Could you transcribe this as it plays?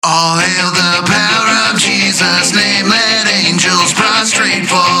All hail the power of Jesus' name, let angels prostrate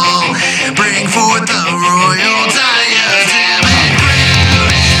fall. Bring forth the royal diadem and crown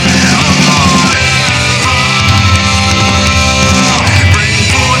him Lord of all. Bring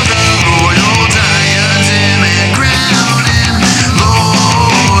forth the royal diadem and crown him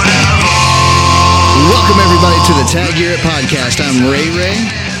Lord of all. Welcome everybody to the Tag Garrett Podcast. I'm Ray.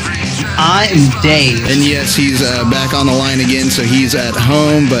 I am Dave. And yes, he's back on the line again, so he's at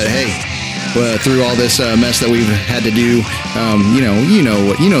home. But hey, through all this mess that we've had to do,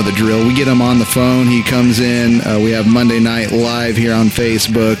 you know the drill. We get him on the phone. He comes in. We have Monday Night Live here on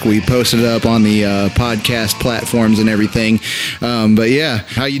Facebook. We post it up on the podcast platforms and everything. But yeah,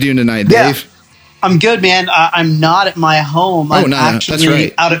 how you doing tonight, Dave? I'm good, man. I'm not at my home. I'm actually that's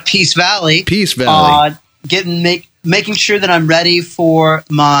right. out at Peace Valley. Peace Valley. Making sure that I'm ready for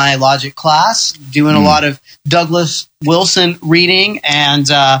my logic class, doing a lot of Douglas Wilson reading and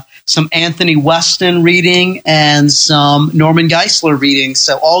some Anthony Weston reading and some Norman Geisler reading.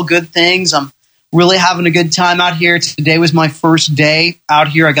 So all good things. I'm really having a good time out here. Today was my first day out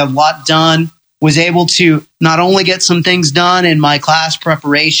here. I got a lot done, was able to not only get some things done in my class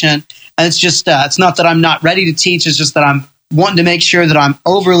preparation, and it's just, it's not that I'm not ready to teach, it's just that I'm wanting to make sure that I'm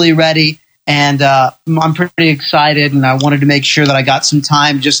overly ready. And I'm pretty excited, and I wanted to make sure that I got some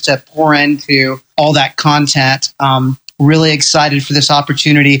time just to pour into all that content. Really excited for this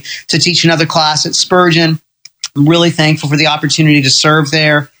opportunity to teach another class at Spurgeon. I'm really thankful for the opportunity to serve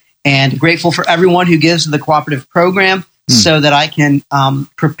there, and grateful for everyone who gives to the cooperative program so that I can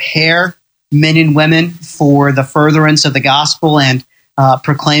prepare men and women for the furtherance of the gospel and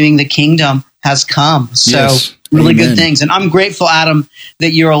proclaiming the kingdom has come. So yes. Really Amen. good things. And I'm grateful, Adam,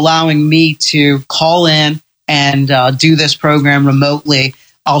 that you're allowing me to call in and do this program remotely.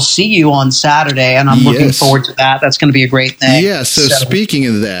 I'll see you on Saturday, and I'm looking forward to that. That's going to be a great thing. Yeah, so speaking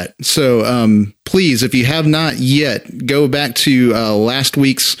of that, please, if you have not yet, go back to last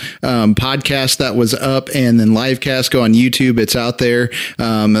week's podcast that was up, and then livecast, go on YouTube. It's out there.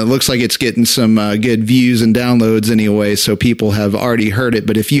 It looks like it's getting some good views and downloads anyway, so people have already heard it.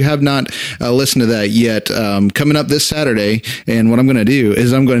 But if you have not listened to that yet, coming up this Saturday, and what I'm going to do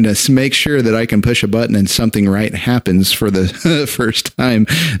is I'm going to make sure that I can push a button and something right happens for the first time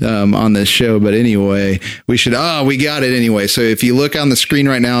on this show. But anyway, we got it anyway. So if you look on the screen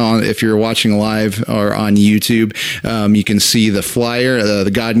right now, if you're watching live or on YouTube, you can see the flyer,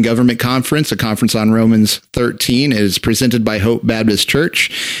 the God and Government Conference, a conference on Romans 13. It is presented by Hope Baptist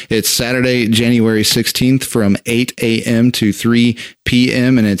Church. It's Saturday, January 16th from 8 a.m. to 3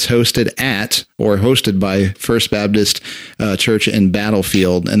 p.m. and it's hosted by First Baptist Church in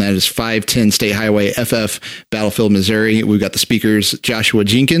Battlefield, and that is 510 State Highway FF, Battlefield, Missouri. We've got the speakers Joshua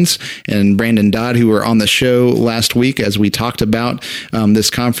Jenkins and Brandon Dodd, who were on the show last week as we talked about this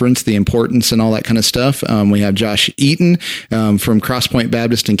conference, the importance and all that kind of stuff. We have Josh Eaton from Crosspoint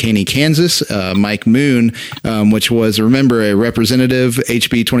Baptist in Caney, Kansas, Mike Moon, which was, remember, a representative,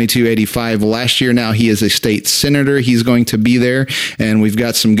 HB 2285 last year. Now he is a state senator. He's going to be there, and we've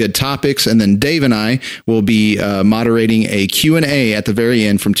got some good topics. And then Dave and I will be moderating a Q&A at the very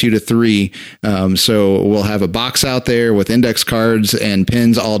end from 2 to 3. So we'll have a box out there with index cards and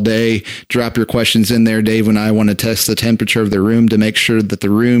pens all day. Drop your questions in there. Dave and I want to test the temperature of the room to make sure that the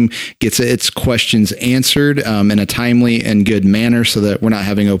room gets its questions answered in a timely and good manner, so that we're not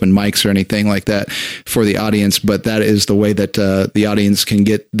having open mics or anything like that for the audience. But that is the way that the audience can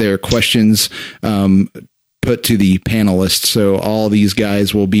get their questions put to the panelists. So all these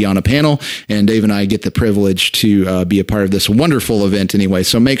guys will be on a panel, and Dave and I get the privilege to be a part of this wonderful event anyway.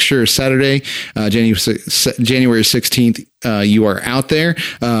 So make sure Saturday, January 16th, you are out there.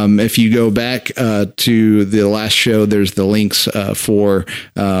 If you go back to the last show, there's the links for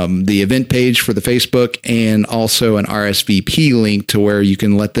the event page for the Facebook, and also an RSVP link to where you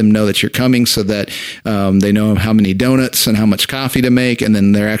can let them know that you're coming, so that they know how many donuts and how much coffee to make, and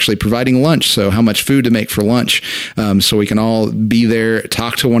then they're actually providing lunch, so how much food to make for lunch, so we can all be there,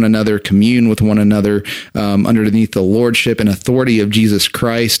 talk to one another, commune with one another underneath the lordship and authority of Jesus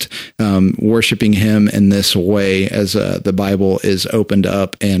Christ, worshiping him in this way as the Bible is opened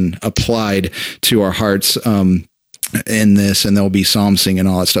up and applied to our hearts in this, and there'll be psalm singing and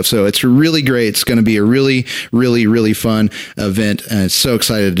all that stuff. So it's really great. It's going to be a really, really, really fun event, and I'm so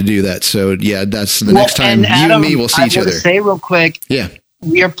excited to do that. So yeah, that's the next time Adam, you and me will see each other. Say real quick,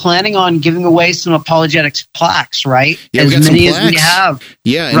 we are planning on giving away some apologetics plaques, right? Yeah, as we got many some as we plaques. have.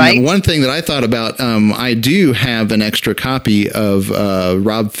 Yeah, and right? one thing that I thought about, I do have an extra copy of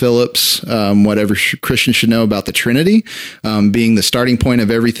Rob Phillips, Whatever Christians Should Know About the Trinity, being the starting point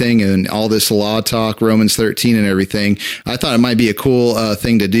of everything and all this law talk, Romans 13 and everything. I thought it might be a cool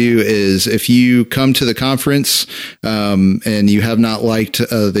thing to do is if you come to the conference and you have not liked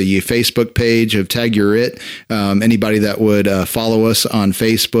the Facebook page of Tag Your It, anybody that would follow us on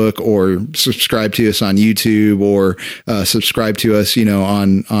Facebook or subscribe to us on YouTube or subscribe to us,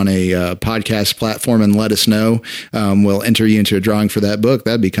 on a podcast platform and let us know. We'll enter you into a drawing for that book.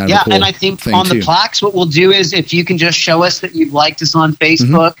 That'd be kind of a cool and I think thing on the too. plaques, what we'll do is if you can just show us that you've liked us on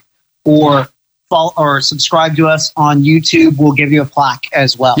Facebook or follow or subscribe to us on YouTube, we'll give you a plaque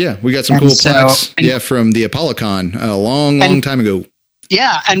as well. Yeah, we got some And cool so- plaques. and- From the ApolloCon a long time ago.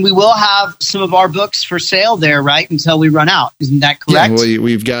 Yeah, and we will have some of our books for sale there, right, until we run out. Isn't that correct? Yeah, well,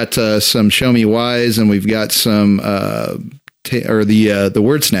 we've got some Show Me Whys, and we've got some the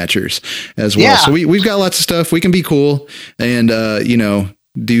Word Snatchers as well. Yeah. So we've got lots of stuff. We can be cool and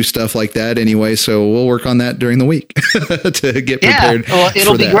do stuff like that anyway. So we'll work on that during the week to get prepared. Yeah, well,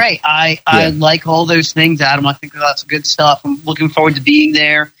 it'll for be that. great. I like all those things, Adam. I think that's good stuff. I'm looking forward to being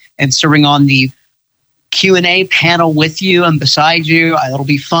there and serving on the Q&A panel with you and beside you. It'll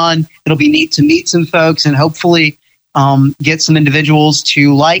be fun. It'll be neat to meet some folks and hopefully get some individuals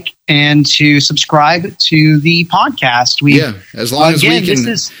to like and to subscribe to the podcast. As long as we can, this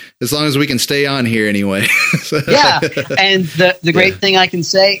is, as long as we can stay on here anyway. yeah. And the great thing I can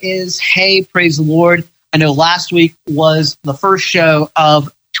say is, hey, praise the Lord. I know last week was the first show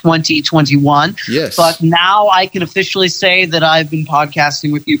of 2021. Yes. But now I can officially say that I've been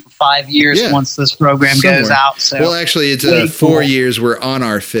podcasting with you for 5 years once this program goes out. So well, actually, it's 4 years. We're on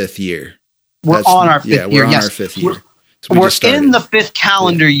our 5th year. We're on our 5th year. We're on our 5th year. So we're in the 5th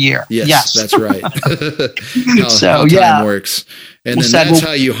calendar year. Yes, that's right. how time works. And then that's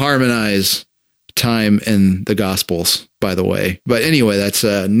how you harmonize time in the Gospels, by the way. But anyway, that's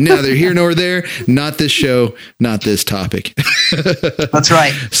neither here nor there. Not this show, not this topic. That's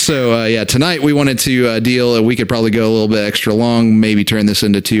right. So, tonight we wanted to deal, we could probably go a little bit extra long, maybe turn this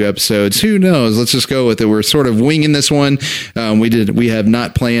into 2 episodes. Who knows? Let's just go with it. We're sort of winging this one. We have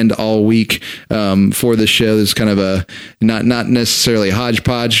not planned all week for the show. This is kind of a, not necessarily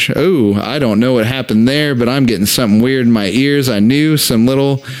hodgepodge. Oh, I don't know what happened there, but I'm getting something weird in my ears. I knew some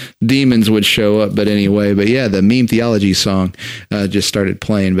little demons would show up, but anyway, the meme theology song just started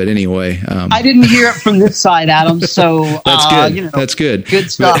playing. But anyway, I didn't hear it from this side, Adam. So that's good. That's good.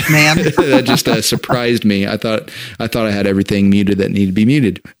 Good stuff, man. That just surprised me. I thought I had everything muted that needed to be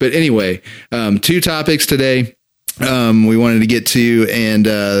muted. But anyway, 2 topics today. We wanted to get to, and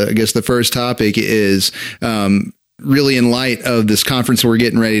I guess the first topic is really in light of this conference we're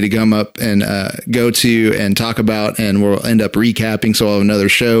getting ready to come up and go to and talk about, and we'll end up recapping. So I'll have another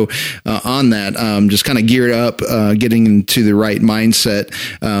show on that. Just kind of geared up, getting into the right mindset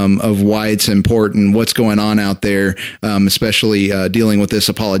of why it's important, what's going on out there, especially dealing with this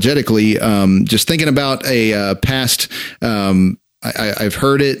apologetically. Just thinking about a past. I've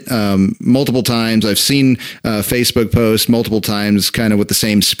heard it multiple times. I've seen Facebook posts multiple times, kind of with the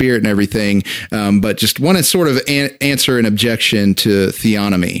same spirit and everything. But just want to sort of answer an objection to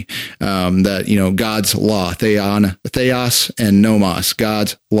theonomy, that God's law, theos and nomos,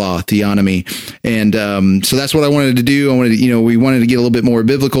 God's law, theonomy, and so that's what I wanted to do. We wanted to get a little bit more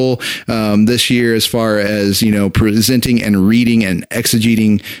biblical this year as far as presenting and reading and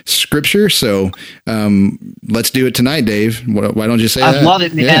exegeting Scripture. So let's do it tonight, Dave. Why don't you say that? I love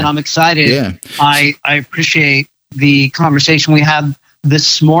it, man. Yeah. I'm excited. Yeah. I appreciate the conversation we had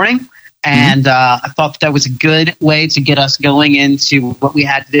this morning. And I thought that was a good way to get us going into what we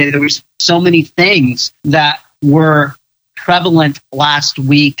had today. There were so many things that were prevalent last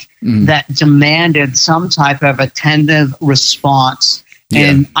week that demanded some type of attentive response. Yeah.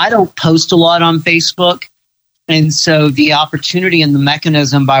 And I don't post a lot on Facebook. And so the opportunity and the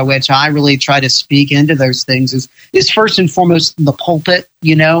mechanism by which I really try to speak into those things is first and foremost the pulpit.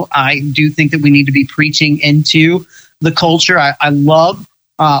 I do think that we need to be preaching into the culture. I love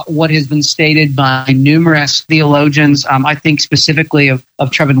what has been stated by numerous theologians. I think specifically of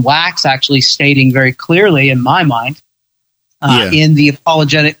Trevin Wax actually stating very clearly in my mind in the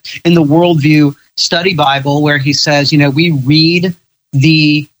Worldview Study Bible, where he says, we read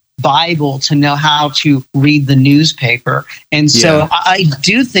the Bible to know how to read the newspaper. And so I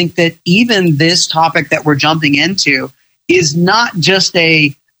do think that even this topic that we're jumping into is not just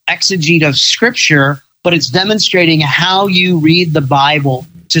a exegete of Scripture, but it's demonstrating how you read the Bible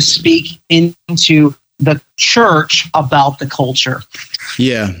to speak into the church about the culture.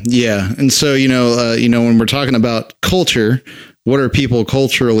 Yeah. And so, when we're talking about culture, what are people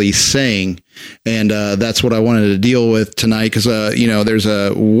culturally saying? And that's what I wanted to deal with tonight, because, there's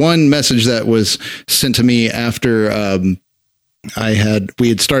one message that was sent to me after we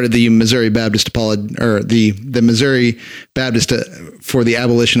had started the Missouri Baptist the Missouri Baptist for the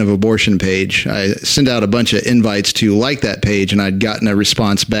Abolition of Abortion page. I sent out a bunch of invites to like that page, and I'd gotten a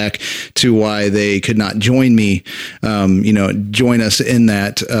response back to why they could not join me, join us in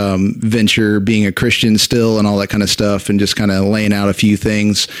that venture, being a Christian still and all that kind of stuff, and just kind of laying out a few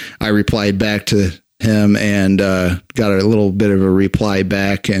things. I replied back to him and got a little bit of a reply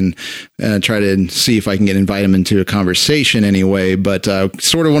back, and try to see if I can invite him into a conversation anyway. But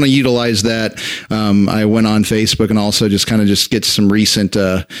sort of want to utilize that. I went on Facebook and also just get some recent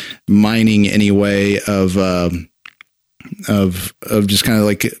mining anyway of just kind of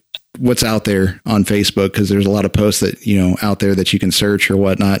like what's out there on Facebook, because there's a lot of posts that out there that you can search or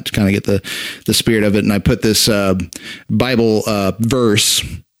whatnot to kind of get the spirit of it. And I put this Bible verse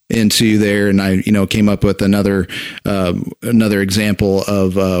into there, and I came up with another example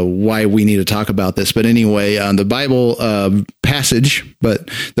of why we need to talk about this. But anyway, on the Bible passage,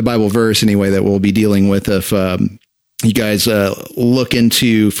 but the Bible verse anyway that we'll be dealing with, if you guys look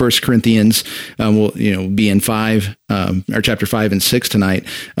into 1 Corinthians, we'll be in 5 or chapter 5 and 6 tonight.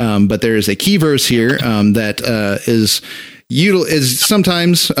 But there is a key verse here that is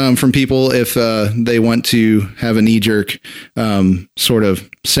sometimes from people if they want to have a knee-jerk sort of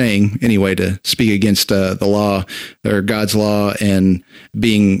saying anyway to speak against the law or God's law, and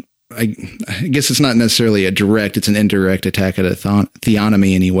being, I guess it's not necessarily a direct, it's an indirect attack at a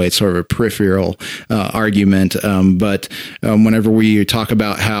theonomy anyway. It's sort of a peripheral argument. But whenever we talk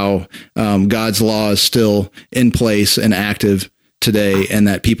about how God's law is still in place and active today, and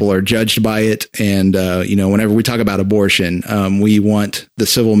that people are judged by it. And, whenever we talk about abortion, we want the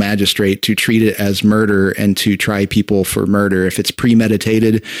civil magistrate to treat it as murder and to try people for murder. If it's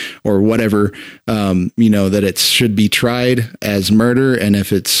premeditated or whatever, that it should be tried as murder. And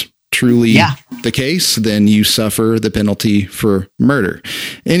if it's truly the case, then you suffer the penalty for murder.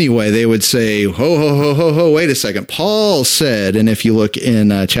 Anyway, they would say, ho, wait a second. Paul said, and if you look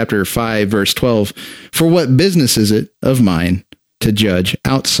in chapter 5, verse 12, for what business is it of mine to judge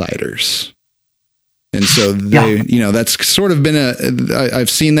outsiders? And so that's sort of been I've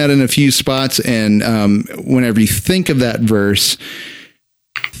seen that in a few spots. And whenever you think of that verse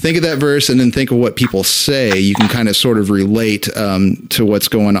and then think of what people say, you can kind of sort of relate to what's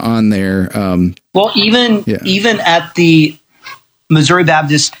going on there. Well, even at the Missouri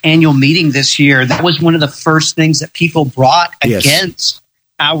Baptist annual meeting this year, that was one of the first things that people brought against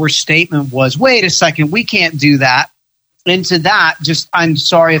our statement was, wait a second, we can't do that. And to that, I'm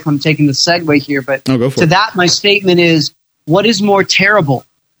sorry if I'm taking the segue here, but that, my statement is, what is more terrible,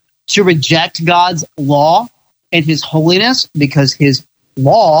 to reject God's law and his holiness, because his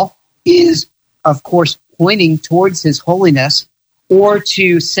law is, of course, pointing towards his holiness, or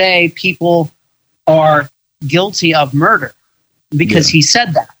to say people are guilty of murder because he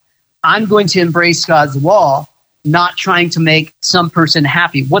said that? I'm going to embrace God's law, not trying to make some person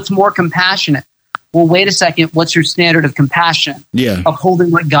happy. What's more compassionate? Well, wait a second. What's your standard of compassion? Yeah.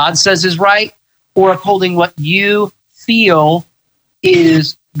 Upholding what God says is right, or upholding what you feel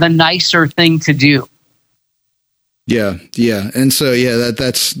is the nicer thing to do? Yeah. And so,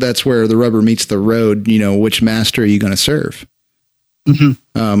 that's where the rubber meets the road. Which master are you going to serve?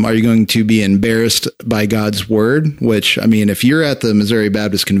 Mm-hmm. Are you going to be embarrassed by God's word? Which, if you're at the Missouri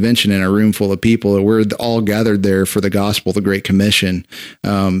Baptist Convention in a room full of people, we're all gathered there for the gospel, the Great Commission.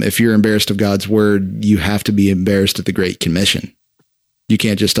 If you're embarrassed of God's word, you have to be embarrassed at the Great Commission. You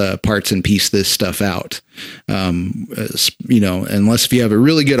can't just parts and piece this stuff out. Unless if you have a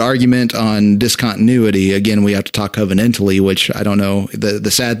really good argument on discontinuity, again, we have to talk covenantally, which I don't know.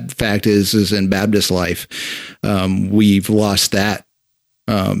 The sad fact is in Baptist life, we've lost that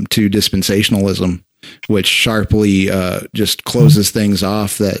to dispensationalism, which sharply just closes things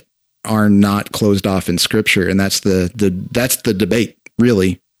off that are not closed off in Scripture, and that's the debate,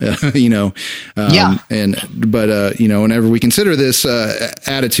 really. Whenever we consider this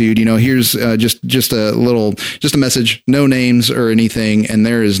attitude, here's just a message, no names or anything, and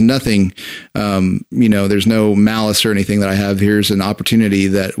there is nothing, there's no malice or anything that I have. Here's an opportunity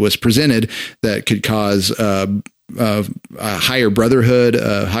that was presented that could cause a higher brotherhood,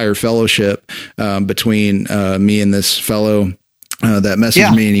 a higher fellowship between me and this fellow that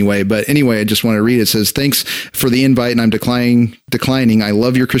messaged me anyway. But anyway, I just want to read it. It says, thanks for the invite, and I'm declining. I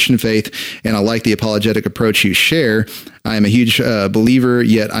love your Christian faith, and I like the apologetic approach you share. I am a huge believer,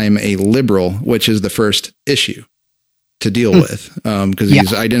 yet I am a liberal, which is the first issue to deal with, because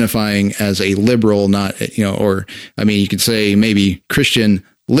he's identifying as a liberal, not, or, I mean, you could say maybe Christian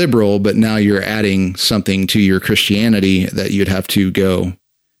liberal, but now you're adding something to your Christianity that you'd have to go,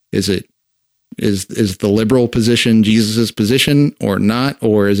 is the liberal position Jesus's position or not,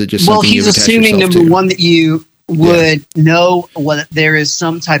 or is it just something he's assuming, number one, that you would know whether there is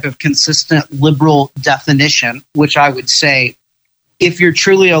some type of consistent liberal definition, which I would say, if you're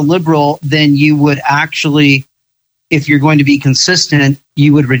truly a liberal, then you would actually, if you're going to be consistent,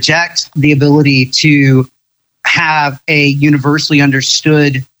 you would reject the ability to have a universally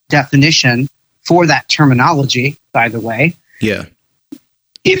understood definition for that terminology, by the way. Yeah.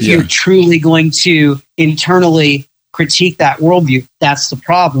 If you're truly going to internally critique that worldview, that's the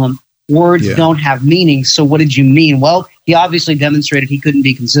problem. Words don't have meaning. So what did you mean? Well, he obviously demonstrated he couldn't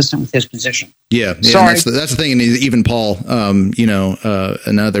be consistent with his position. Yeah. That's the thing. And even Paul,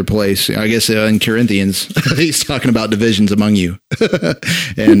 another place, I guess in Corinthians, he's talking about divisions among you.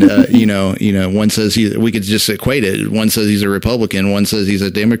 And, one says we could just equate it. One says he's a Republican. One says he's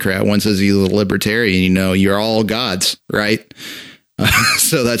a Democrat. One says he's a libertarian. You're all gods, right?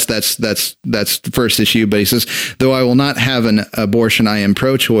 So that's the first issue. But he says, though I will not have an abortion, I am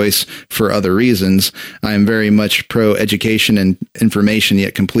pro-choice for other reasons. I am very much pro-education and information,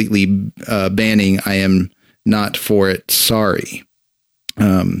 yet completely banning. I am not for it. Sorry.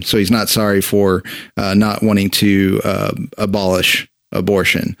 So he's not sorry for not wanting to abolish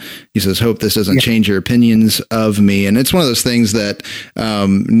abortion. He says, hope this doesn't change your opinions of me. And it's one of those things that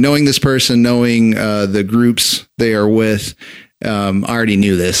knowing this person, knowing the groups they are with, I already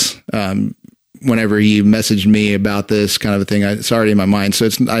knew this. Whenever he messaged me about this kind of a thing, it's already in my mind. So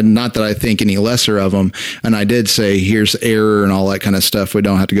it's not that I think any lesser of him. And I did say, here's error and all that kind of stuff. We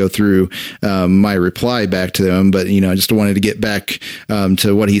don't have to go through my reply back to them. But, I just wanted to get back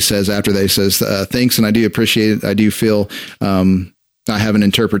to what he says after that. He says, thanks. And I do appreciate it. I do feel I have an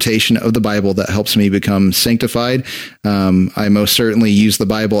interpretation of the Bible that helps me become sanctified. I most certainly use the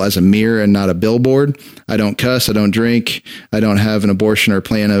Bible as a mirror and not a billboard. I don't cuss. I don't drink. I don't have an abortion or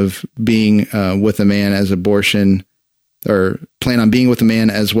plan of being with a man as abortion, or plan on being with a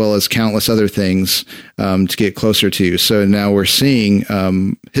man, as well as countless other things to get closer to. So now we're seeing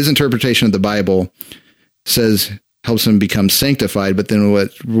his interpretation of the Bible says helps him become sanctified. But then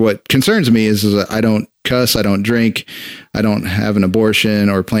what concerns me is that I don't cuss, I don't drink, I don't have an abortion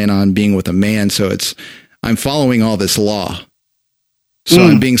or plan on being with a man. So I'm following all this law. So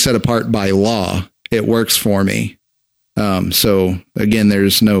I'm being set apart by law. It works for me. So again,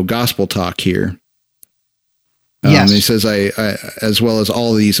 there's no gospel talk here. He says, I, as well as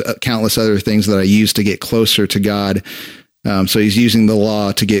all these countless other things that I use to get closer to God. So he's using the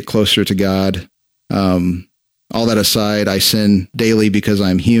law to get closer to God. All that aside, I sin daily because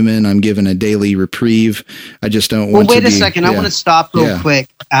I'm human. I'm given a daily reprieve. I just don't want to be... Wait a second. I want to stop real quick,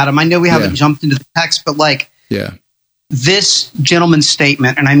 Adam. I know we haven't jumped into the text, but this gentleman's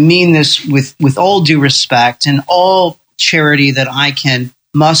statement, and I mean this with all due respect and all charity that I can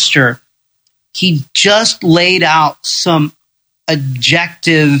muster, he just laid out some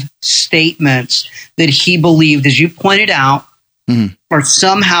objective statements that he believed, as you pointed out, are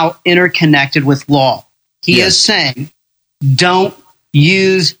somehow interconnected with law. He is saying, don't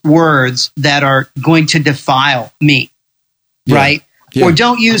use words that are going to defile me, right? Yeah. Or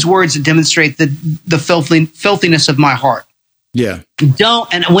don't use words that demonstrate the filthiness of my heart. Yeah.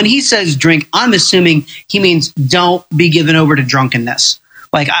 Don't, and when he says drink, I'm assuming he means don't be given over to drunkenness.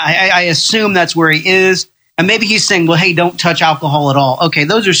 Like, I assume that's where he is. And maybe he's saying, well, hey, don't touch alcohol at all. Okay,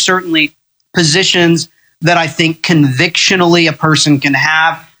 those are certainly positions that I think convictionally a person can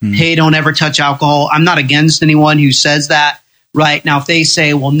have. Hey, don't ever touch alcohol. I'm not against anyone who says that. Right now, if they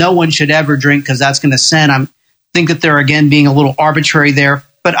say, well, no one should ever drink because that's going to sin, I think that they're, again, being a little arbitrary there.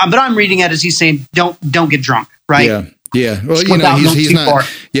 But I'm reading it as he's saying, don't get drunk, right? Yeah. Yeah. Well, he's not.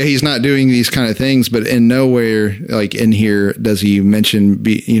 Yeah, he's not doing these kind of things. But in nowhere, like in here, does he mention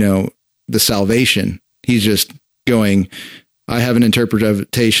the salvation? He's just going, I have an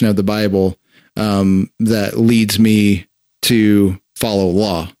interpretation of the Bible that leads me to follow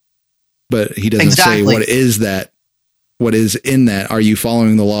law. But he doesn't say what is that. What is in that? Are you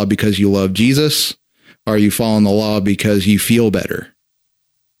following the law because you love Jesus? Are you following the law because you feel better?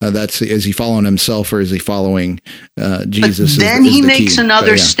 Is he following himself, or is he following Jesus? But then he makes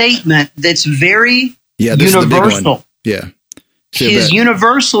another statement that's very universal. Yeah. His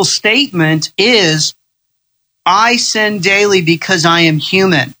universal statement is, I sin daily because I am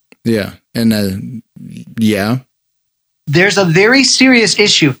human. Yeah. And yeah. There's a very serious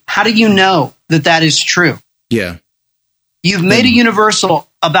issue. How do you know that that is true? Yeah. You've made a universal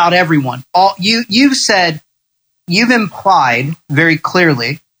about everyone. You've implied very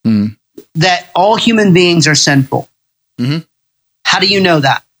clearly that all human beings are sinful. Mm-hmm. How do you know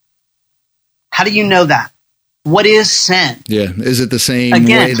that? How do you know that? What is sin? Yeah. Is it the same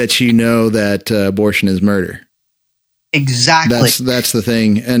way that you know that abortion is murder? Exactly. That's the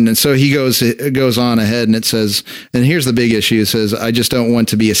thing. And so it goes on ahead and it says, and here's the big issue. It says, I just don't want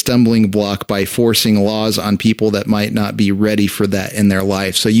to be a stumbling block by forcing laws on people that might not be ready for that in their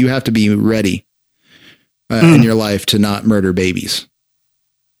life. So you have to be ready in your life to not murder babies.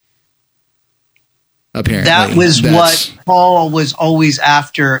 Apparently. That was what Paul was always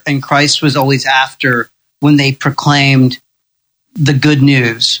after, and Christ was always after when they proclaimed the good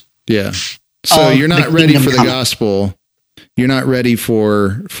news. Yeah. So you're not ready for the gospel. You're not ready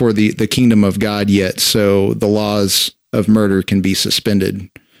for the kingdom of God yet. So the laws of murder can be suspended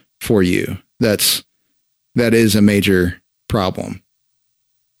for you. That is a major problem.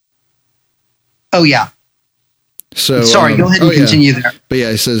 Oh yeah. So sorry, go ahead and continue there. But yeah,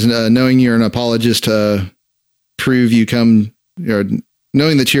 it says, knowing you're an apologist, prove you come, or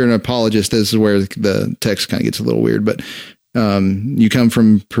knowing that you're an apologist, this is where the text kind of gets a little weird, but you come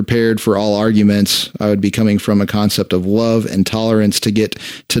from prepared for all arguments. I would be coming from a concept of love and tolerance to get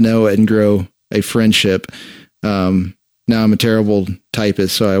to know and grow a friendship. Now I'm a terrible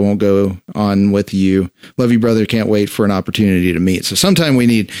typist, so I won't go on with you. Love you, brother. Can't wait for an opportunity to meet. So sometime I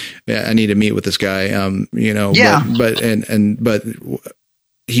need to meet with this guy. Yeah. But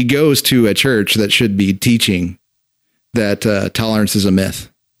he goes to a church that should be teaching that tolerance is a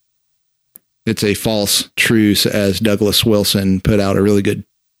myth. It's a false truce, as Douglas Wilson put out a really good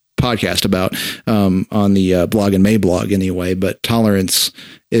podcast about on the Blog and Mablog anyway. But tolerance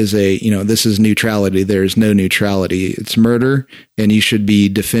is this is neutrality. There's no neutrality. It's murder, and you should be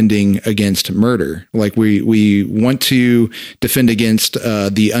defending against murder. Like we want to defend against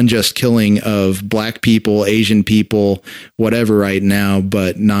the unjust killing of Black people, Asian people, whatever right now,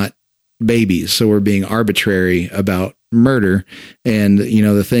 but not babies. So we're being arbitrary about murder. And,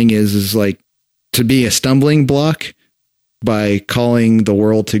 the thing is like, to be a stumbling block by calling the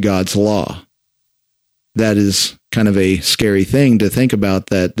world to God's law. That is kind of a scary thing to think about,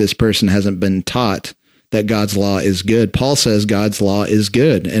 that this person hasn't been taught that God's law is good. Paul says God's law is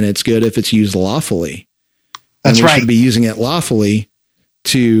good, and it's good if it's used lawfully. That's right. We should be using it lawfully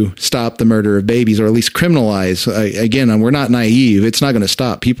to stop the murder of babies, or at least criminalize. Again, we're not naive. It's not going to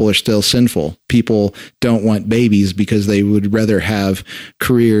stop. People are still sinful. People don't want babies because they would rather have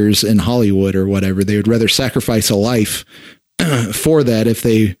careers in Hollywood or whatever. They would rather sacrifice a life for that if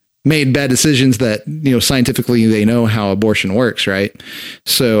they made bad decisions that, scientifically they know how abortion works, right?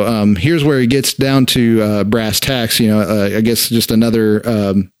 So here's where it gets down to brass tacks. I guess just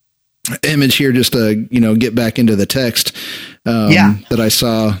another image here, just to get back into the text that I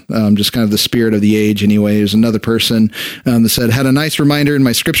saw, just kind of the spirit of the age anyway. There's another person that said, had a nice reminder in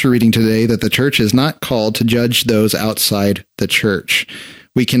my scripture reading today that the church is not called to judge those outside the church.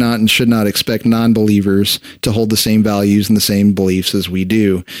 We cannot and should not expect non-believers to hold the same values and the same beliefs as we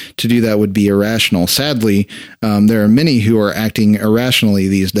do. To do that would be irrational. Sadly, there are many who are acting irrationally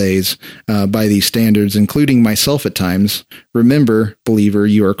these days by these standards, including myself at times. Remember, believer,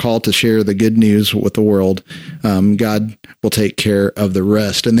 you are called to share the good news with the world. God will take care of the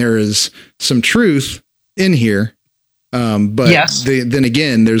rest. And there is some truth in here. But yes. Then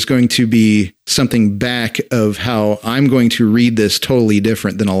again, there's going to be something back of how I'm going to read this totally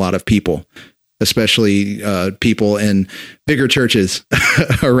different than a lot of people, especially people in bigger churches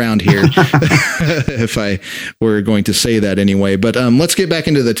around here, if I were going to say that anyway. But let's get back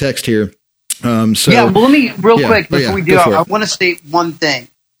into the text here. Let me quick before we do, I want to state one thing.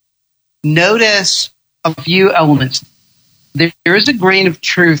 Notice a few elements. There is a grain of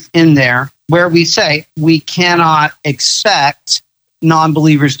truth in there where we say we cannot expect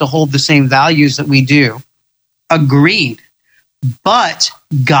non-believers to hold the same values that we do. Agreed. But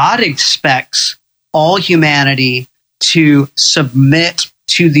God expects all humanity to submit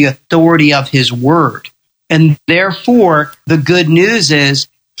to the authority of his word. And therefore, the good news is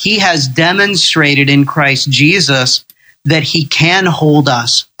he has demonstrated in Christ Jesus that he can hold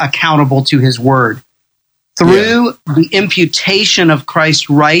us accountable to his word. Through the imputation of Christ's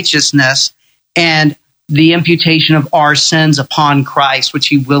righteousness and the imputation of our sins upon Christ, which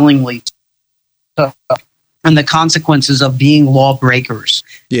he willingly took, and the consequences of being lawbreakers.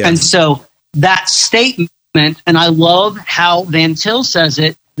 Yeah. And so that statement, and I love how Van Til says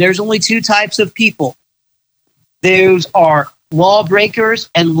it, there's only two types of people. Those are lawbreakers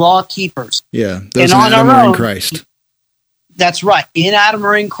and law keepers. Yeah, those And in on Adam our are in own- Christ. That's right. In Adam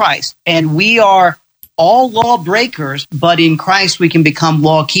or in Christ. And we are all lawbreakers, but in Christ we can become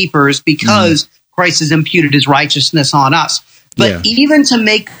law keepers because Christ has imputed his righteousness on us. But Yeah. even to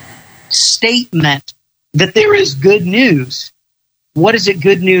make statement that there is good news, what is it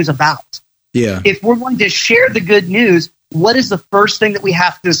good news about? Yeah, If we're going to share the good news, what is the first thing that we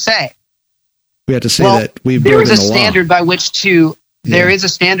have to say? we have to say Well, that we've there broken is a the law. standard by which to there Yeah. is a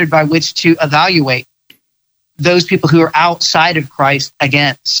standard by which to evaluate those people who are outside of Christ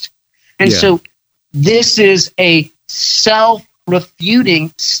against. And Yeah. so this is a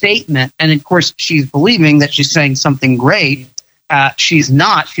self-refuting statement. And of course, she's believing that she's saying something great. She's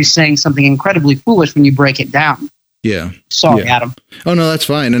not. She's saying something incredibly foolish when you break it down. Yeah. Sorry, Yeah. Adam. Oh, no, that's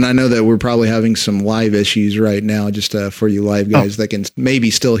fine. And I know that we're probably having some live issues right now, just for you live guys that can maybe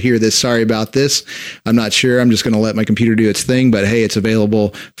still hear this. Sorry about this. I'm not sure. I'm just going to let my computer do its thing. But hey, it's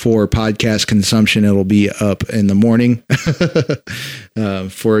available for podcast consumption. It'll be up in the morning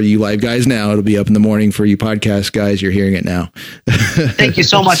for you live guys now. It'll be up in the morning for you podcast guys. You're hearing it now. Thank you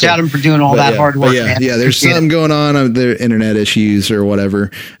so much, Adam, for doing all that hard work, man. Yeah, there's Appreciate something going on. There are internet issues or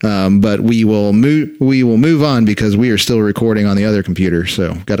whatever. But we will move on because we are still recording on the other computer.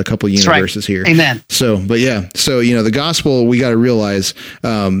 So got a couple That's right. universes here. Amen. So, but yeah, so, the gospel, we got to realize,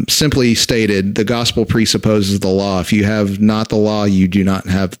 simply stated, the gospel presupposes the law. If you have not the law, you do not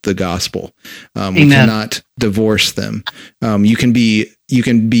have the gospel. We Amen. cannot divorce them. You can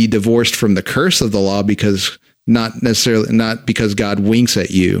be divorced from the curse of the law because not because God winks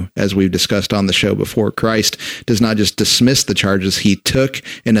at you, as we've discussed on the show before. Christ does not just dismiss the charges. He took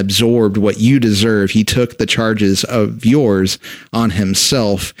and absorbed what you deserve. He took the charges of yours on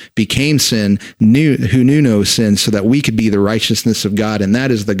himself, became sin, who knew no sin, so that we could be the righteousness of God. And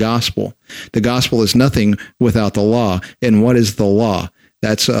that is the gospel. The gospel is nothing without the law. And what is the law?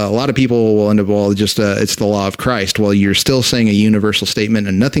 That's a lot of people will end up, it's the law of Christ. Well, you're still saying a universal statement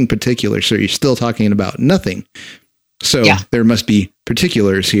and nothing particular. So you're still talking about nothing. So there must be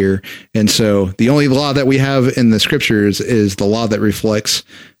particulars here. And so the only law that we have in the scriptures is the law that reflects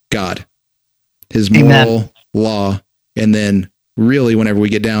God, his moral law. And then really, whenever we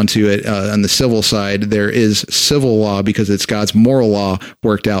get down to it on the civil side, there is civil law because it's God's moral law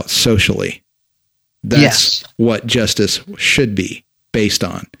worked out socially. That's what justice should be based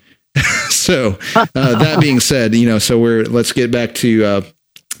on. So that being said, so let's get back to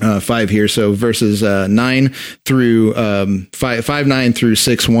 5 here. So verses 9 through 5:9 through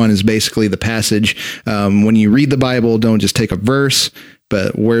 6:1 is basically the passage. When you read the Bible, don't just take a verse,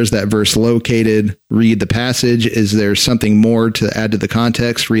 but where's that verse located? Read the passage. Is there something more to add to the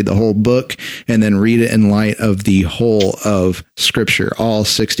context? Read the whole book and then read it in light of the whole of Scripture, all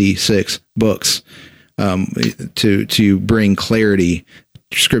 66 books. To bring clarity.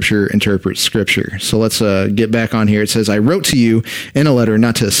 Scripture interprets Scripture. So let's get back on here. It says, I wrote to you in a letter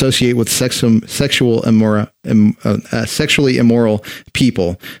not to associate with sexually immoral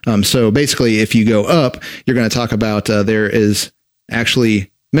people. So basically, if you go up, you're going to talk about there is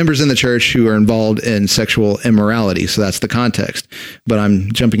actually members in the church who are involved in sexual immorality. So that's the context. But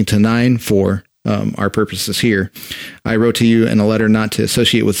I'm jumping to 9 for our purposes here. I wrote to you in a letter not to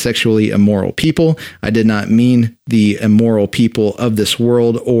associate with sexually immoral people. I did not mean the immoral people of this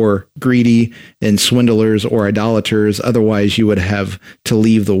world or greedy and swindlers or idolaters. Otherwise, you would have to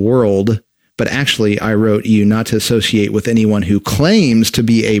leave the world. But actually, I wrote you not to associate with anyone who claims to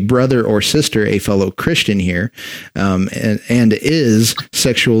be a brother or sister, a fellow Christian here, and is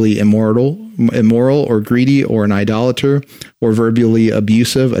sexually immoral or greedy or an idolater or verbally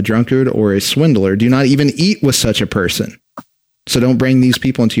abusive, a drunkard or a swindler. Do not even eat with such a person. So don't bring these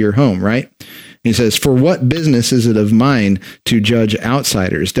people into your home, right? And he says, for what business is it of mine to judge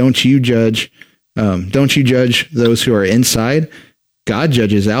outsiders? Don't you judge those who are inside? God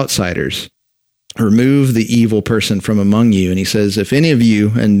judges outsiders. Remove the evil person from among you. And he says, if any of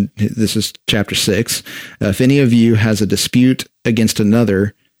you, and this is chapter 6, if any of you has a dispute against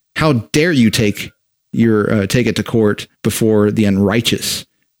another, how dare you take it to court before the unrighteous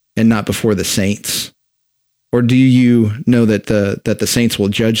and not before the saints? Or do you know that the saints will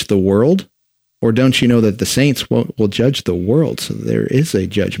judge the world? Or don't you know that the saints will judge the world? So there is a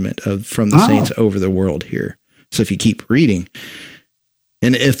judgment from the saints over the world here. So if you keep reading,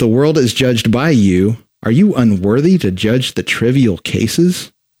 and if the world is judged by you, are you unworthy to judge the trivial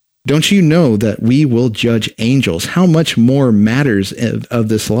cases? Don't you know that we will judge angels? How much more matters of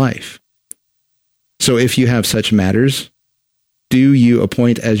this life? So if you have such matters, do you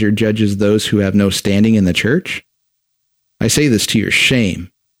appoint as your judges those who have no standing in the church? I say this to your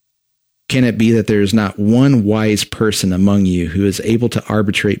shame. Can it be that there is not one wise person among you who is able to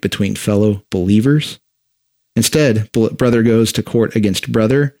arbitrate between fellow believers? Instead, brother goes to court against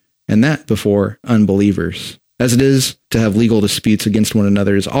brother, and that before unbelievers. As it is to have legal disputes against one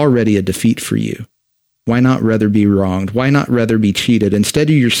another is already a defeat for you. Why not rather be wronged? Why not rather be cheated? Instead,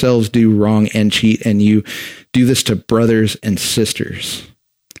 you yourselves do wrong and cheat, and you do this to brothers and sisters.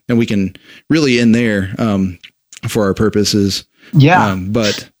 And we can really end there for our purposes. Yeah.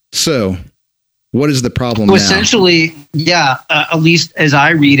 So, what is the problem so now? Essentially, at least as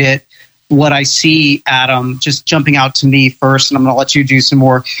I read it, what I see, Adam, just jumping out to me first, and I'm going to let you do some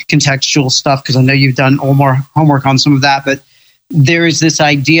more contextual stuff because I know you've done all more homework on some of that, but there is this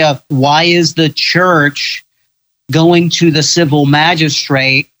idea of why is the church going to the civil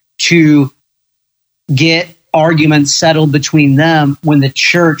magistrate to get arguments settled between them when the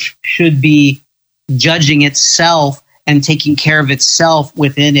church should be judging itself and taking care of itself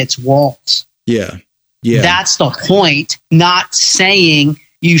within its walls. Yeah. That's the point. Not saying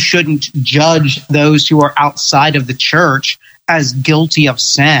you shouldn't judge those who are outside of the church as guilty of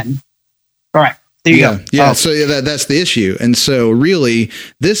sin. All right. There you go. Yeah. So that's the issue. And so really,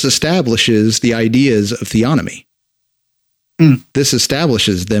 this establishes the ideas of theonomy. This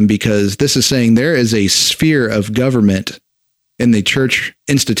establishes them because this is saying there is a sphere of government in the church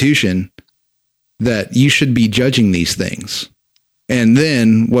institution that you should be judging these things. And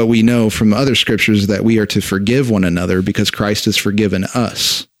then what we know from other scriptures that we are to forgive one another because Christ has forgiven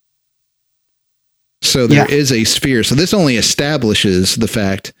us. So there is a sphere. So this only establishes the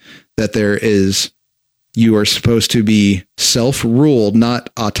fact that you are supposed to be self-ruled, not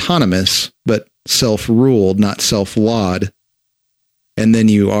autonomous, but self-ruled, not self-lawed. And then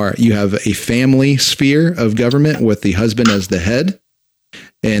you have a family sphere of government with the husband as the head.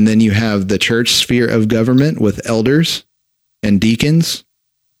 And then you have the church sphere of government with elders and deacons.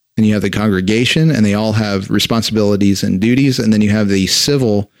 And you have the congregation, and they all have responsibilities and duties. And then you have the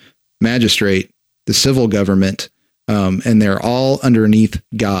civil magistrate, the civil government, and they're all underneath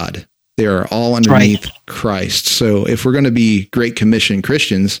God. They are all underneath Christ. So if we're going to be Great Commission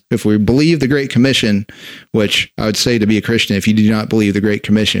Christians, if we believe the Great Commission, which I would say to be a Christian, if you do not believe the Great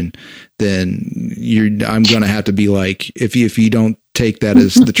Commission, then I'm going to have to be like, if you don't take that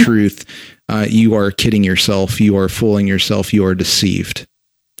as the truth, you are kidding yourself. You are fooling yourself. You are deceived.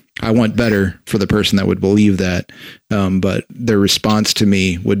 I want better for the person that would believe that. But their response to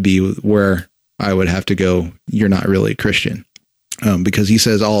me would be where I would have to go, you're not really a Christian. Because he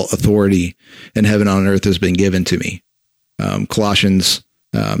says all authority in heaven and on earth has been given to me. Colossians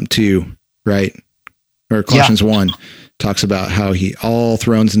 2, right? Or Colossians 1 talks about how all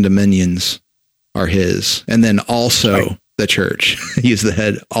thrones and dominions are his. And then also the church. He is the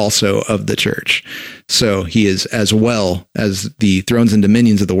head also of the church. So he is, as well as the thrones and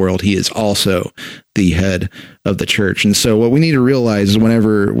dominions of the world, he is also the head of the church. And so what we need to realize is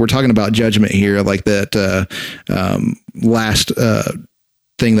whenever we're talking about judgment here, like that last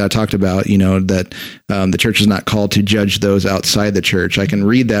thing that I talked about, that the church is not called to judge those outside the church. I can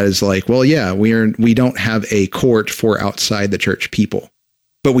read that as like, well, yeah, we don't have a court for outside the church people,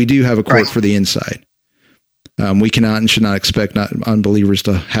 but we do have a court for the inside. We cannot and should not expect unbelievers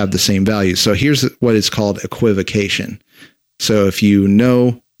to have the same values. So here's what is called equivocation. So if you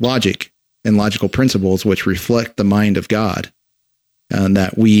know logic and logical principles, which reflect the mind of God, and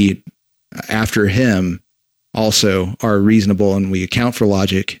that we, after him, also are reasonable and we account for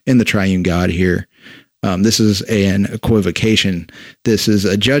logic in the triune God here. This is an equivocation. This is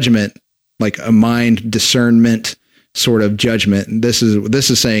a judgment, like a mind discernment sort of judgment. This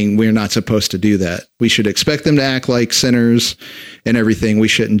is saying we're not supposed to do that. We should expect them to act like sinners and everything. We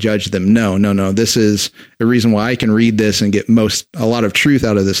shouldn't judge them. No. This is the reason why I can read this and get a lot of truth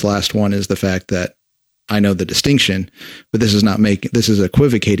out of this last one is the fact that I know the distinction, but this is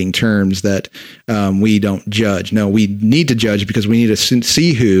equivocating terms that we don't judge. No, we need to judge because we need to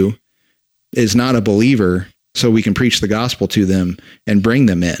see who is not a believer so we can preach the gospel to them and bring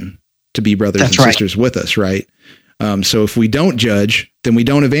them in to be brothers and sisters with us, right? So if we don't judge, then we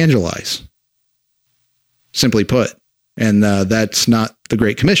don't evangelize, simply put. And that's not the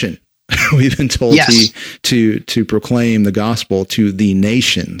Great Commission. We've been told to proclaim the gospel to the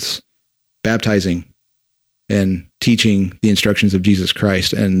nations, baptizing and teaching the instructions of Jesus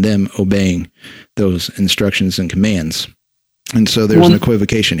Christ and them obeying those instructions and commands. And so there's an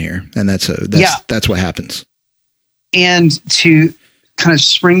equivocation here, and that's what happens. And to kind of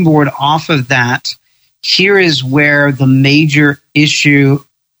springboard off of that, here is where the major issue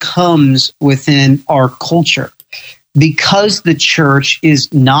comes within our culture. Because the church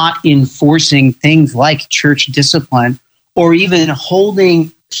is not enforcing things like church discipline or even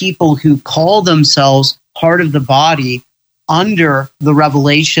holding people who call themselves part of the body under the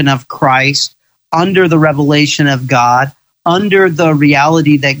revelation of Christ, under the revelation of God, under the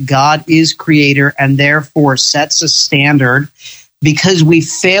reality that God is creator and therefore sets a standard, because we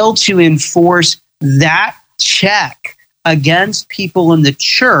fail to enforce that check against people in the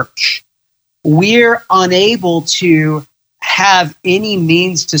church, we're unable to have any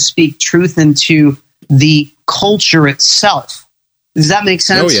means to speak truth into the culture itself. Does that make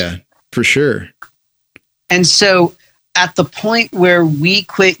sense? Oh, yeah, for sure. And so at the point where we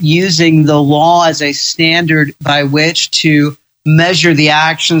quit using the law as a standard by which to measure the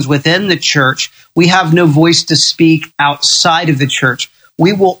actions within the church, we have no voice to speak outside of the church.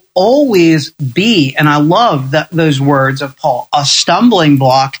 We will always be, and I love those words of Paul, a stumbling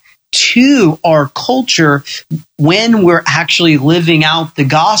block to our culture when we're actually living out the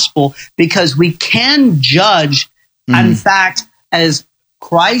gospel, because we can judge. In fact, as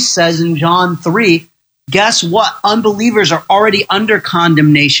Christ says in John 3, guess what? Unbelievers are already under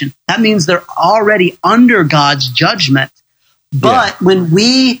condemnation. That means they're already under God's judgment. But when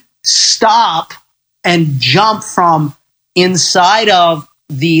we stop and jump from inside of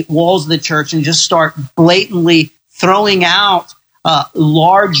the walls of the church and just start blatantly throwing out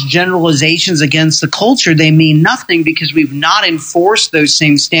large generalizations against the culture, they mean nothing, because we've not enforced those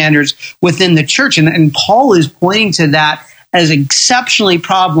same standards within the church. And Paul is pointing to that as exceptionally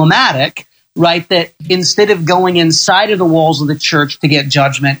problematic, right? That instead of going inside of the walls of the church to get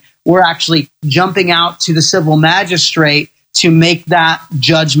judgment, we're actually jumping out to the civil magistrate to make that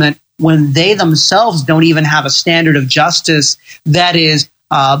judgment when they themselves don't even have a standard of justice that is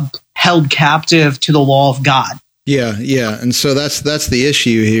held captive to the law of God. Yeah. And so that's the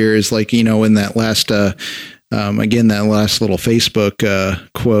issue here, is like, in that last, again, that last little Facebook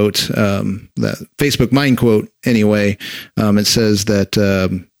quote, that Facebook Mind quote anyway, it says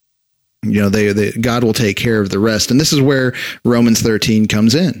that, God will take care of the rest. And this is where Romans 13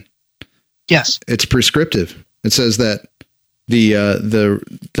 comes in. Yes. It's prescriptive. It says that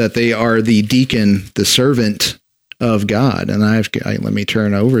that they are the deacon, the servant of God. And let me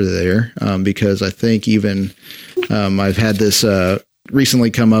turn over there because I think even I've had this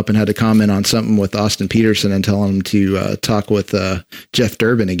recently come up and had to comment on something with Austin Peterson and tell him to talk with Jeff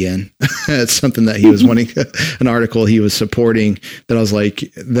Durbin again. It's something that he was wanting, an article he was supporting, that I was like,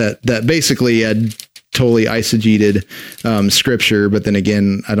 that basically had totally eisegeted scripture. But then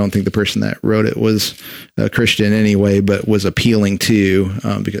again, I don't think the person that wrote it was a Christian anyway, but was appealing to,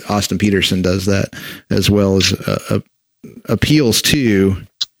 because Austin Peterson does that as well, as appeals to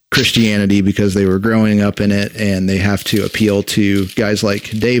Christianity because they were growing up in it, and they have to appeal to guys like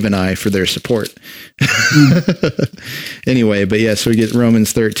Dave and I for their support. Anyway, but yeah, so we get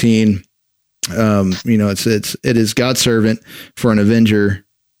Romans 13. It is God's servant for an avenger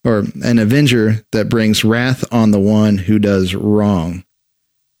that brings wrath on the one who does wrong.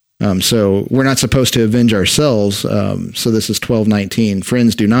 So we're not supposed to avenge ourselves. So this is 12:19.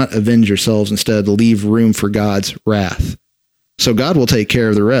 Friends, do not avenge yourselves. Instead, leave room for God's wrath. So God will take care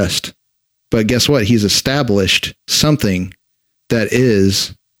of the rest. But guess what? He's established something that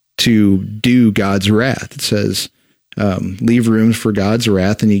is to do God's wrath. It says, leave room for God's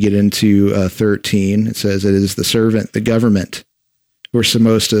wrath. And you get into 13. It says it is the servant, the government. We're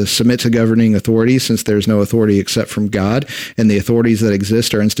supposed to submit to governing authorities, since there's no authority except from God, and the authorities that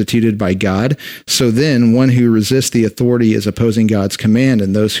exist are instituted by God. So then one who resists the authority is opposing God's command,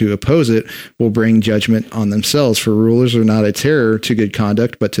 and those who oppose it will bring judgment on themselves. For rulers are not a terror to good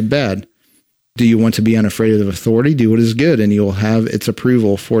conduct, but to bad. Do you want to be unafraid of authority? Do what is good, and you will have its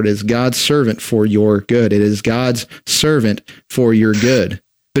approval, for it is God's servant for your good. It is God's servant for your good.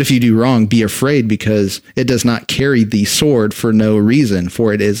 But if you do wrong, be afraid, because it does not carry the sword for no reason,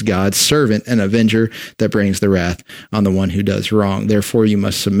 for it is God's servant, an avenger that brings the wrath on the one who does wrong. Therefore, you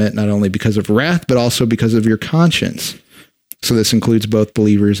must submit, not only because of wrath, but also because of your conscience. So this includes both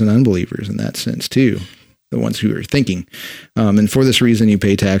believers and unbelievers in that sense too, the ones who are thinking. And for this reason, you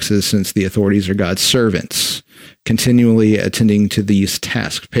pay taxes, since the authorities are God's servants, continually attending to these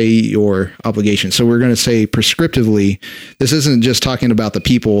tasks. Pay your obligations. So we're going to say prescriptively, this isn't just talking about the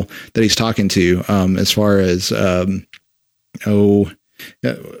people that he's talking to, as far as, I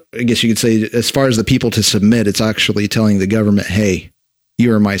guess you could say, as far as the people to submit, it's actually telling the government, hey,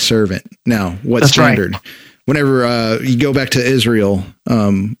 you are my servant. Now, what That's standard? Right. Whenever you go back to Israel,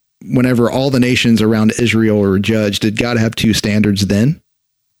 whenever all the nations around Israel were judged, did God have two standards then?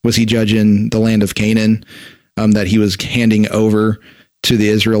 Was he judging the land of Canaan that he was handing over to the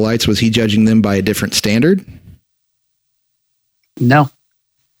Israelites? Was he judging them by a different standard? No.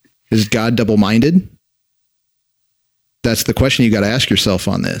 Is God double-minded? that's the question you got to ask yourself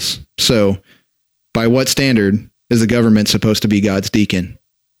on this. So by what standard is the government supposed to be God's deacon?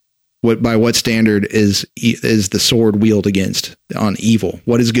 By what standard is the sword wielded against on evil?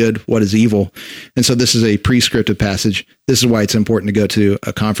 What is good? What is evil? And so this is a prescriptive passage. This is why it's important to go to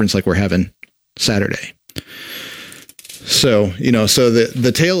a conference like we're having Saturday. So, so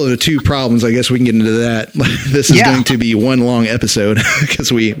the tale of the two problems, I guess we can get into that. This is going to be one long episode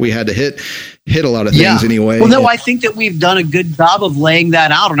because we had to hit a lot of things anyway. Well, no, I think that we've done a good job of laying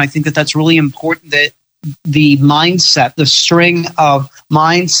that out. And I think that that's really important, that the mindset, the string of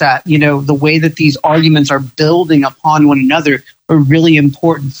mindset, the way that these arguments are building upon one another are really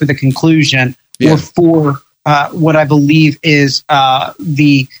important for the conclusion or for what I believe is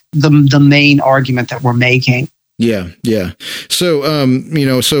the main argument that we're making. Yeah. So,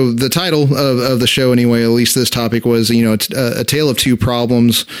 so the title of the show anyway, at least this topic was, it's a tale of two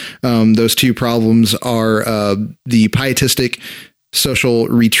problems. Those two problems are the pietistic social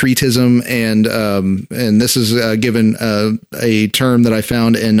retreatism, and this is given a term that I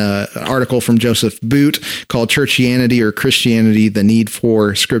found in an article from Joseph Boot called Churchianity or Christianity, the Need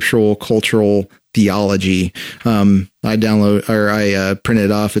for Scriptural Cultural Theology. I printed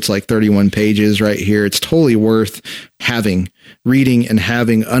it off. It's like 31 pages right here. It's totally worth reading and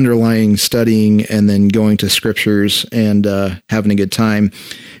having underlying studying and then going to scriptures and having a good time.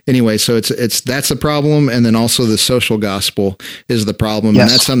 Anyway, so that's the problem, and then also the social gospel is the problem, and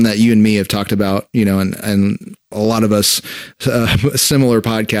that's something that you and me have talked about, and a lot of us similar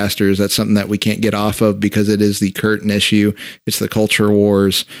podcasters. That's something that we can't get off of because it is the current issue. It's the culture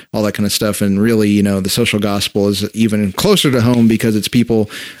wars, all that kind of stuff, and really, the social gospel is even closer to home because it's people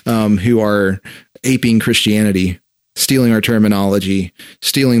who are aping Christianity, stealing our terminology,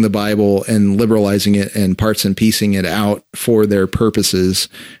 stealing the Bible and liberalizing it and parts and piecing it out for their purposes,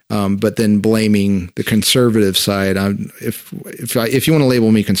 but then blaming the conservative side. If you want to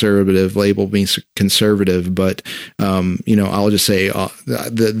label me conservative, label me conservative. But I'll just say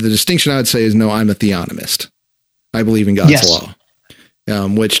the distinction I would say is no, I'm a theonomist. I believe in God's law,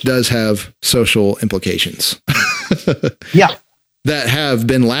 which does have social implications. That have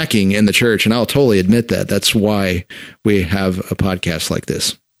been lacking in the church, and I'll totally admit that. That's why we have a podcast like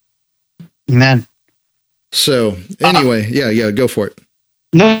this. Amen. So anyway, go for it.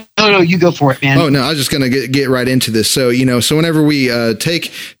 No, you go for it, man. Oh no, I was just going to get right into this. So so whenever we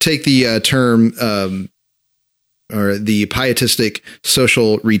take the term or the pietistic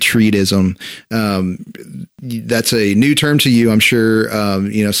social retreatism, that's a new term to you, I'm sure.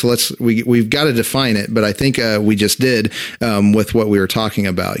 So we've got to define it, but I think we just did with what we were talking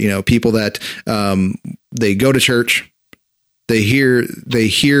about. People that they go to church, they hear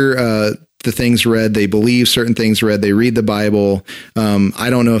the things read, they believe certain things read, they read the Bible.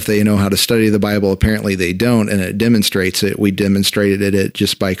 I don't know if they know how to study the Bible. Apparently they don't, and it demonstrates it. We demonstrated it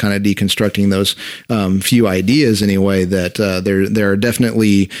just by kind of deconstructing those few ideas anyway, that there are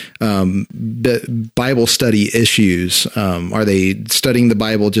definitely Bible study issues. Are they studying the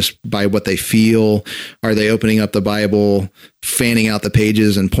Bible just by what they feel? Are they opening up the Bible, fanning out the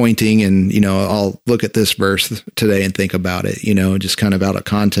pages and pointing and, I'll look at this verse today and think about it, just kind of out of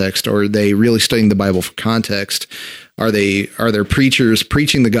context? Or are they really studying the Bible for context? Are there preachers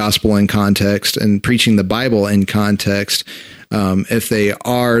preaching the gospel in context and preaching the Bible in context? If they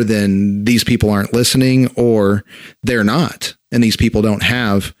are, then these people aren't listening, or they're not, and these people don't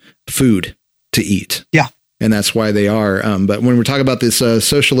have food to eat. Yeah. And that's why they are. But when we're talking about this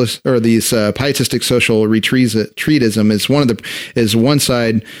socialist or these pietistic social retreatism, is one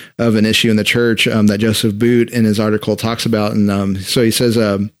side of an issue in the church that Joseph Boot in his article talks about. And so he says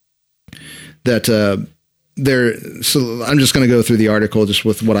that So I'm just going to go through the article just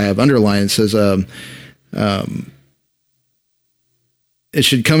with what I have underlined. It says, it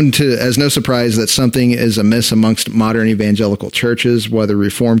should come to as no surprise that something is amiss amongst modern evangelical churches, whether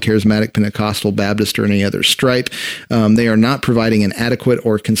Reformed, Charismatic, Pentecostal, Baptist, or any other stripe. They are not providing an adequate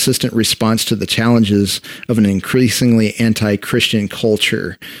or consistent response to the challenges of an increasingly anti-Christian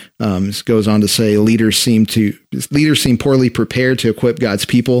culture. This goes on to say leaders seem poorly prepared to equip God's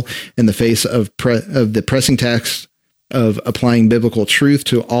people in the face of the pressing task of applying biblical truth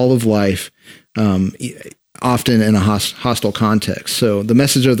to all of life, often in a hostile context. So the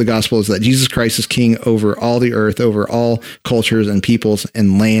message of the gospel is that Jesus Christ is king over all the earth, over all cultures and peoples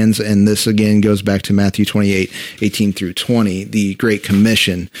and lands. And this again goes back to Matthew 28:18 through 20, the Great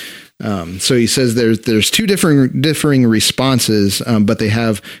Commission. So he says there's two differing responses, but they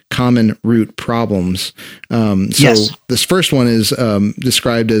have common root problems. This first one is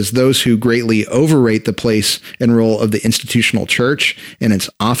described as those who greatly overrate the place and role of the institutional church and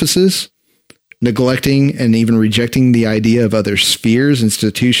its offices, neglecting and even rejecting the idea of other spheres,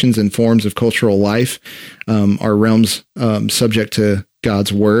 institutions, and forms of cultural life are realms subject to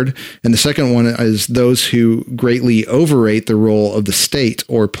God's word. And the second one is those who greatly overrate the role of the state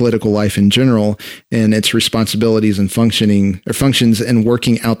or political life in general and its responsibilities and functions in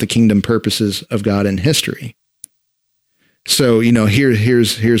working out the kingdom purposes of God in history. So,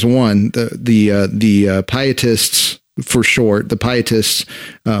 here's one, the pietists, for short, the pietists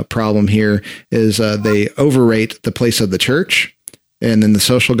problem here is they overrate the place of the church, and then the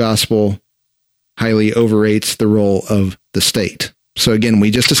social gospel highly overrates the role of the state. So again,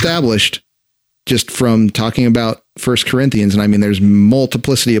 we just established, just from talking about 1 Corinthians, and I mean, there's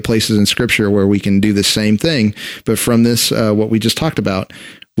multiplicity of places in Scripture where we can do the same thing, but from this, what we just talked about,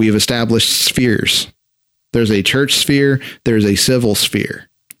 we have established spheres. There's a church sphere, there's a civil sphere.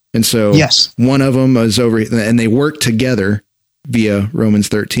 And so one of them is over, and they work together via Romans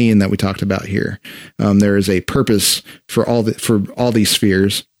 13 that we talked about here. There is a purpose for all these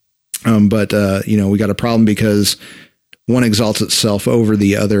spheres. But we got a problem because one exalts itself over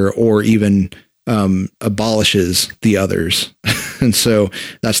the other, or even abolishes the others. And so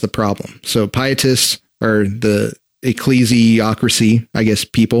that's the problem. So pietists are the ecclesiocracy, I guess,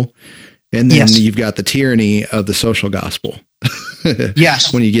 people. And then you've got the tyranny of the social gospel.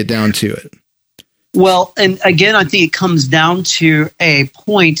 Yes. When you get down to it. Well, and again, I think it comes down to a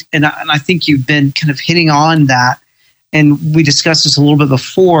point, and I think you've been kind of hitting on that, and we discussed this a little bit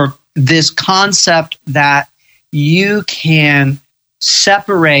before, this concept that you can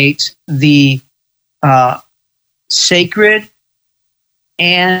separate the sacred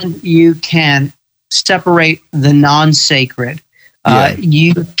and you can separate the non-sacred.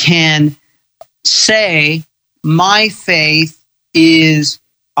 You can say, my faith is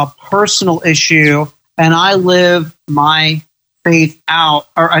a personal issue, and I live my faith out,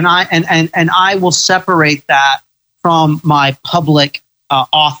 and I will separate that from my public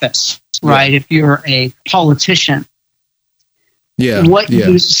office, right? If you're a politician, what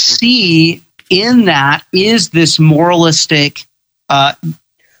you see in that is this moralistic,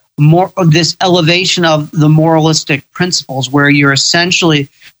 this elevation of the moralistic principles, where you're essentially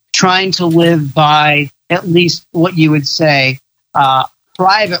trying to live by at least what you would say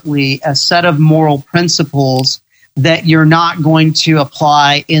privately, a set of moral principles that you're not going to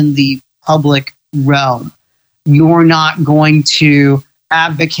apply in the public realm. You're not going to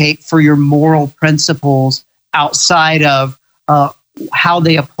advocate for your moral principles outside of how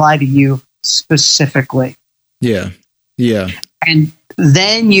they apply to you specifically. Yeah. And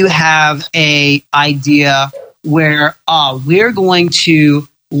then you have a idea where we're going to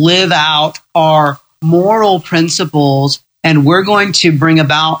live out our moral principles, and we're going to bring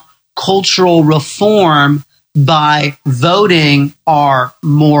about cultural reform by voting our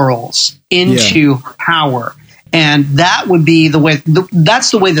morals into power. And that would be the way,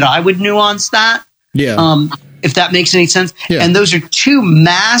 that's the way that I would nuance that. If that makes any sense. And those are two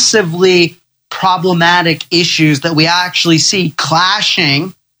massively problematic issues that we actually see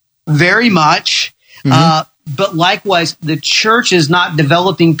clashing very much. But likewise, the church is not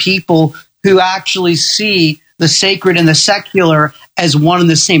developing people who actually see the sacred and the secular as one and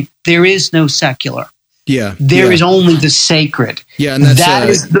the same. There is no secular. There is only the sacred. And that's, that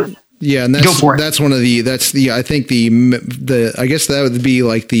is the... and that's, go for it. That's one of the, I think the, I guess that would be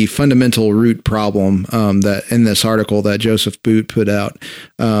like the fundamental root problem, that in this article that Joseph Boot put out,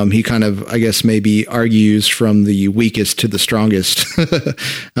 he kind of, I guess, maybe argues from the weakest to the strongest,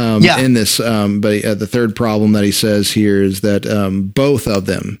 in this. But the third problem that he says here is that, both of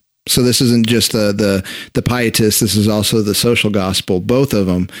them, so this isn't just the pietists, this is also the social gospel. Both of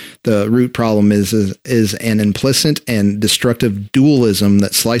them, the root problem is an implicit and destructive dualism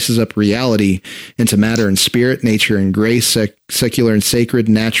that slices up reality into matter and spirit, nature and grace, secular and sacred,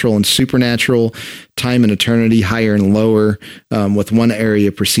 natural and supernatural, time and eternity, higher and lower, with one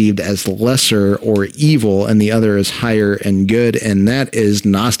area perceived as lesser or evil and the other as higher and good. And that is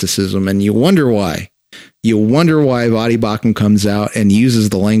Gnosticism. And you wonder why. Voddie Baucham comes out and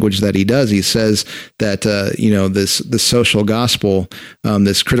uses the language that he does. He says that, the social gospel,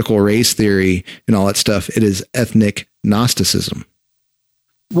 this critical race theory and all that stuff, it is ethnic Gnosticism.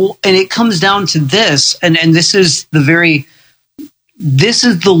 Well, and it comes down to this, and this is the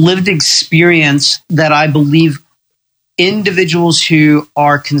lived experience that I believe individuals who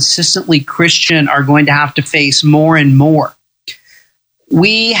are consistently Christian are going to have to face more and more.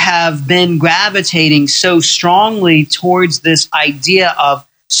 We have been gravitating so strongly towards this idea of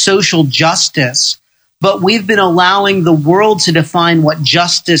social justice, but we've been allowing the world to define what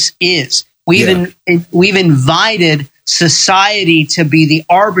justice is. We've invited society to be the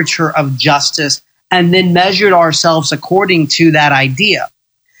arbiter of justice and then measured ourselves according to that idea.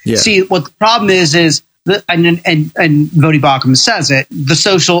 Yeah. See, what the problem is and Voddie Baucham says it, the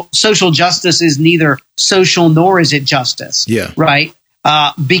social justice is neither social nor is it justice. Yeah. Right?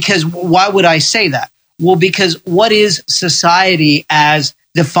 Because why would I say that? Well, because what is society as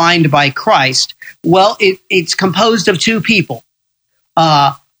defined by Christ? Well, it's composed of two people,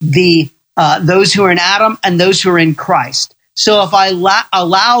 those who are in Adam and those who are in Christ. So if I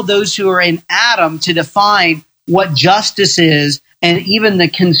allow those who are in Adam to define what justice is and even the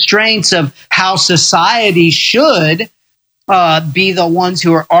constraints of how society should be the ones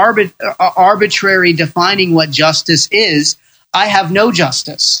who are arbitrary defining what justice is, I have no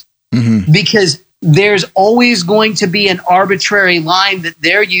justice. Mm-hmm. Because there's always going to be an arbitrary line that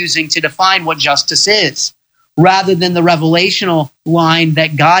they're using to define what justice is, rather than the revelational line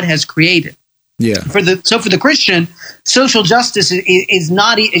that God has created. Yeah. For the Christian, social justice is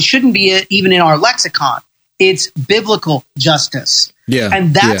not. It shouldn't be even in our lexicon. It's biblical justice. Yeah.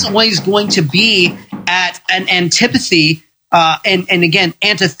 And that's always going to be at an antipathy and again,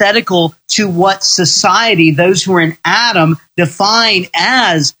 antithetical to what society, those who are in Adam, define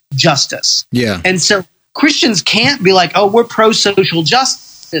as justice. Yeah. And so Christians can't be like, oh, we're pro-social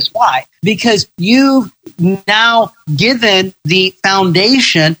justice. Why? Because you've now given the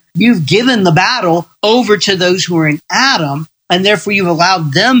foundation, you've given the battle over to those who are in Adam, and therefore you've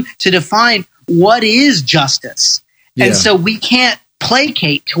allowed them to define what is justice. Yeah. And so we can't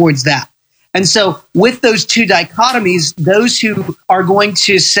placate towards that. And so with those two dichotomies, those who are going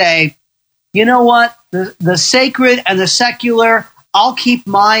to say, you know what, the sacred and the secular, I'll keep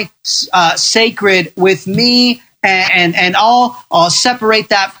my sacred with me and I'll separate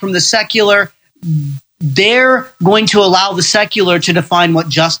that from the secular. They're going to allow the secular to define what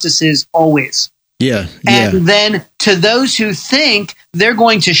justice is always. Yeah. And then to those who think they're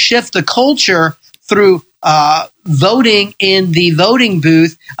going to shift the culture through voting in the voting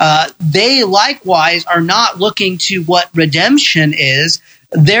booth, they likewise are not looking to what redemption is.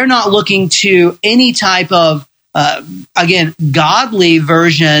 They're not looking to any type of, again, godly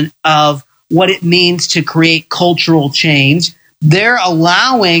version of what it means to create cultural change. They're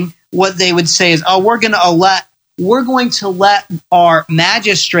allowing what they would say is, oh, we're going to let our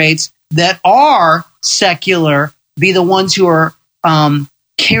magistrates that are secular be the ones who are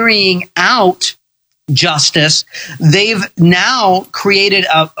carrying out justice. They've now created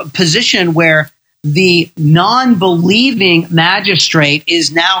a position where the non-believing magistrate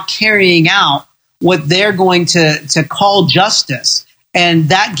is now carrying out what they're going to call justice. And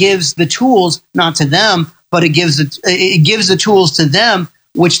that gives the tools, not to them, but it gives the tools to them,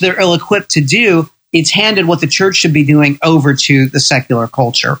 which they're ill-equipped to do. It's handed what the church should be doing over to the secular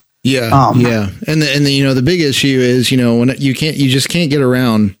culture. Yeah. And the big issue is, when you just can't get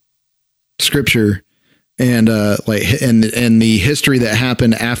around Scripture and and the history that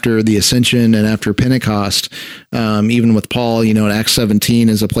happened after the Ascension and after Pentecost. Even with Paul, in Acts 17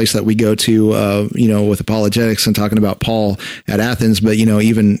 is a place that we go to, with apologetics and talking about Paul at Athens. But,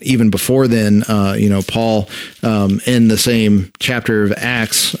 even before then, Paul, in the same chapter of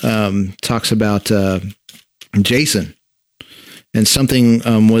Acts, talks about, Jason. And something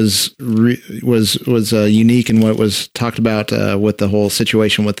was unique in what was talked about with the whole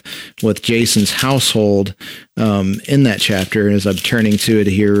situation with Jason's household in that chapter. As I'm turning to it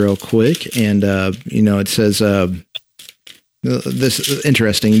here real quick, and it says this is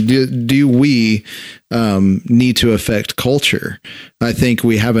interesting. Do we need to affect culture? I think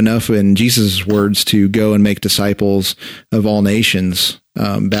we have enough in Jesus' words to go and make disciples of all nations.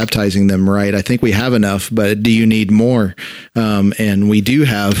 Baptizing them, right? I think we have enough, but do you need more? And we do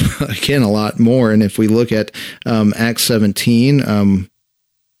have, again, a lot more. And if we look at Acts 17, I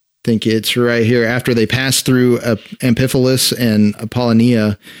think it's right here. After they passed through Amphipolis and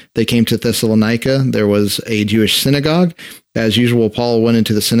Apollonia, they came to Thessalonica. There was a Jewish synagogue. As usual, Paul went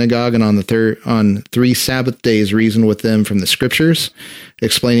into the synagogue and on 3 Sabbath days reasoned with them from the Scriptures,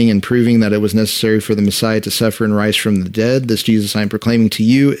 explaining and proving that it was necessary for the Messiah to suffer and rise from the dead. This Jesus I am proclaiming to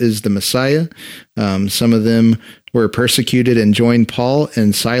you is the Messiah. Some of them were persecuted and joined Paul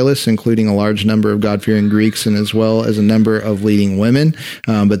and Silas, including a large number of God-fearing Greeks and as well as a number of leading women.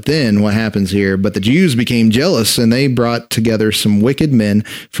 But then what happens here? But the Jews became jealous, and they brought together some wicked men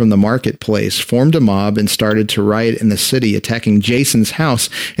from the marketplace, formed a mob, and started to riot in the city, attacking Jason's house,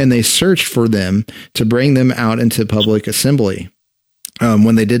 and they searched for them to bring them out into public assembly.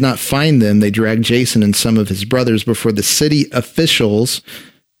 When they did not find them, they dragged Jason and some of his brothers before the city officials,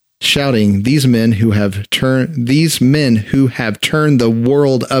 shouting, these men who have turned the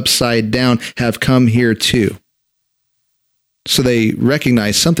world upside down have come here too. So they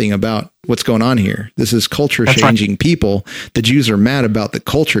recognize something about what's going on here. This is culture changing people. The Jews are mad about the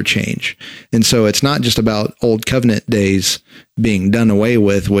culture change. And so it's not just about old covenant days being done away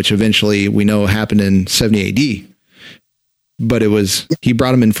with, which eventually we know happened in 70 AD. But it was, he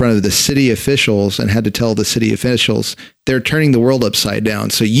brought them in front of the city officials and had to tell the city officials, they're turning the world upside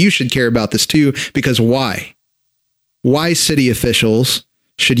down. So you should care about this too, because why? Why, city officials,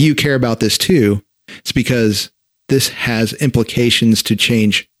 should you care about this too? It's because this has implications to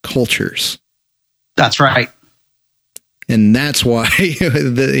change cultures. That's right. And that's why,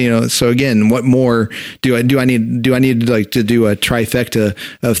 so again, what more do I need like to do a trifecta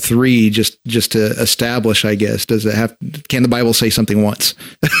of 3 just to establish, I guess? Can the Bible say something once?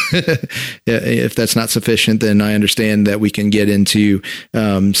 If that's not sufficient, then I understand that we can get into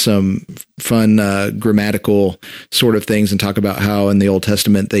some fun grammatical sort of things and talk about how in the Old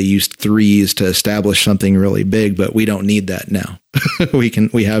Testament they used 3s to establish something really big, but we don't need that now.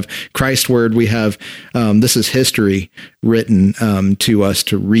 We have Christ's word. We have, this is history written, to us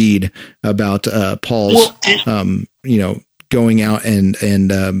to read about, Paul's, going out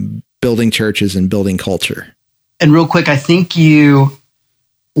and building churches and building culture. And real quick, I think you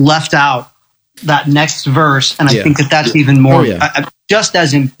left out that next verse. And I think that's even more, just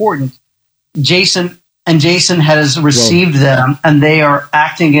as important. Jason has received them, and they are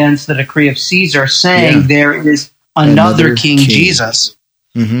acting against the decree of Caesar, saying there is another king, Jesus.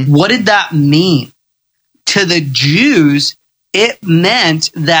 Mm-hmm. What did that mean? To the Jews, it meant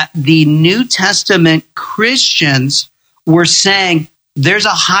that the New Testament Christians were saying there's a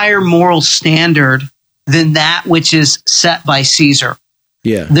higher moral standard than that which is set by Caesar.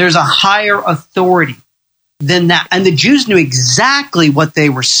 Yeah. There's a higher authority than that. And the Jews knew exactly what they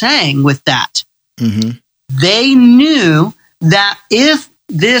were saying with that. Mm-hmm. They knew that if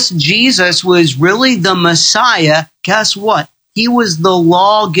this Jesus was really the Messiah, guess what? He was the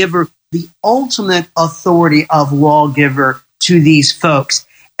lawgiver, the ultimate authority of lawgiver to these folks.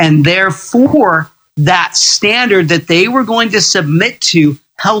 And therefore, that standard that they were going to submit to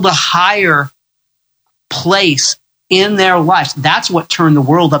held a higher place in their lives. That's what turned the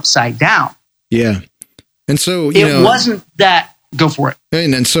world upside down. Yeah. And so, it wasn't that. Go for it.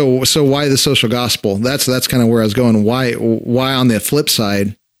 And so why the social gospel? That's kind of where I was going. Why on the flip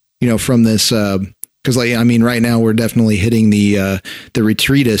side, from this, because right now we're definitely hitting the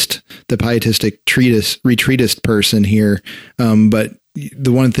retreatist, the pietistic retreatist person here. But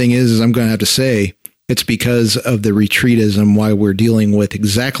the one thing is I'm going to have to say it's because of the retreatism why we're dealing with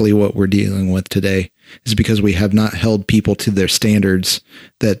exactly what we're dealing with today is because we have not held people to their standards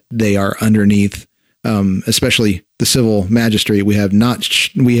that they are underneath. Especially the civil magistrate, we have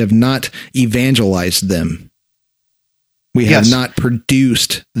not evangelized them. We have not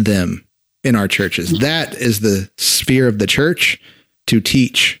produced them in our churches. That is the sphere of the church to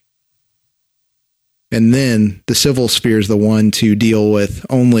teach. And then the civil sphere is the one to deal with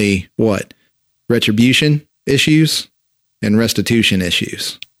only retribution issues and restitution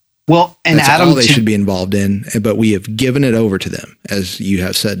issues. Well, and that's Adam, all they should be involved in, but we have given it over to them, as you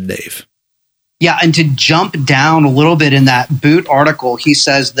have said, Dave. Yeah, and to jump down a little bit in that Boot article, he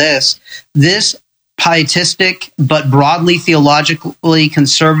says this pietistic but broadly theologically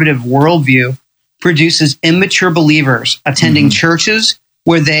conservative worldview produces immature believers attending churches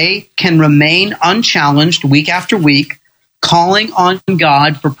where they can remain unchallenged week after week, calling on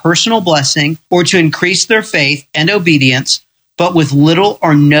God for personal blessing or to increase their faith and obedience, but with little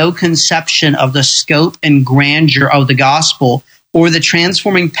or no conception of the scope and grandeur of the gospel or the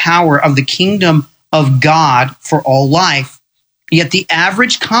transforming power of the kingdom of God for all life. Yet the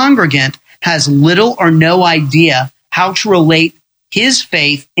average congregant has little or no idea how to relate his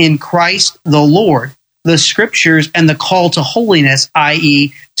faith in Christ the Lord, the scriptures, and the call to holiness,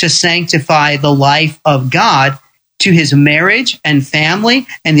 i.e., to sanctify the life of God, to his marriage and family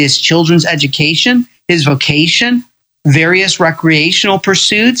and his children's education, his vocation, various recreational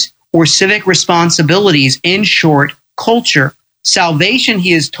pursuits, or civic responsibilities. In short, culture. Salvation,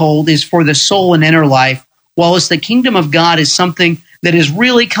 he is told, is for the soul and inner life, whilst the kingdom of God is something that is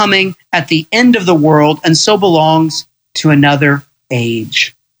really coming at the end of the world and so belongs to another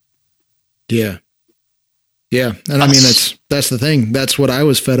age. Yeah. Yeah. And I mean, that's the thing. That's what I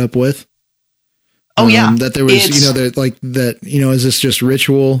was fed up with. Oh, yeah. That there was, is this just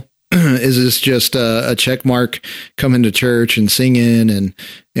ritual? Is this just a check mark coming to church and singing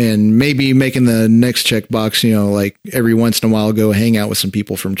and maybe making the next check box, like every once in a while go hang out with some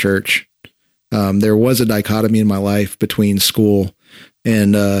people from church. There was a dichotomy in my life between school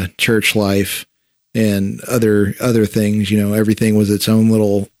and church life. and other things. Everything was its own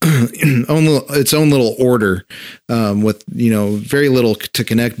little its own little order, with very little to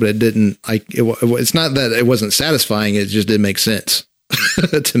connect. But it didn't it's not that it wasn't satisfying. It just didn't make sense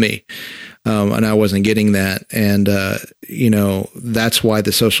to me, and I wasn't getting that. And that's why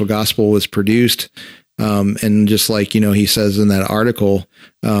the social gospel was produced. And just like he says in that article,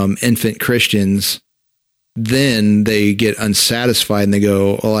 infant Christians, then they get unsatisfied and they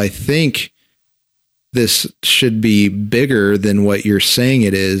go, well, I think this should be bigger than what you're saying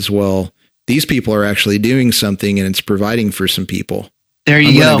it is. Well, these people are actually doing something and it's providing for some people. There you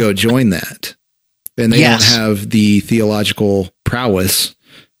I'm go. going to go join that. And they Yes. don't have the theological prowess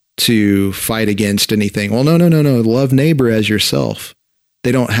to fight against anything. Well, no. Love neighbor as yourself.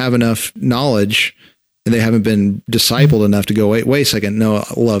 They don't have enough knowledge and they haven't been discipled enough to go, wait a second. No,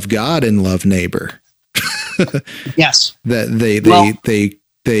 love God and love neighbor. Yes. That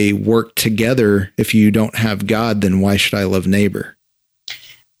they work together. If you don't have God, then why should I love neighbor?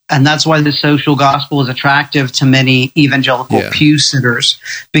 And that's why the social gospel is attractive to many evangelical pew sitters,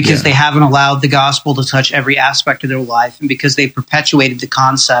 because they haven't allowed the gospel to touch every aspect of their life, and because they perpetuated the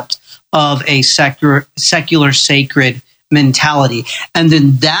concept of a secular sacred mentality. And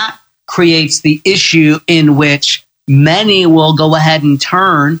then that creates the issue in which many will go ahead and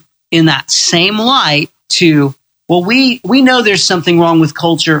turn in that same light to, well, we know there's something wrong with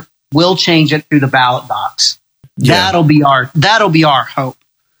culture. We'll change it through the ballot box. Yeah. That'll be our hope.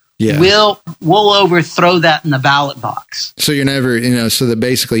 Yeah. We'll overthrow that in the ballot box. So you're never, so that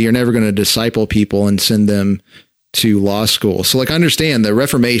basically you're never going to disciple people and send them to law school. So like, I understand the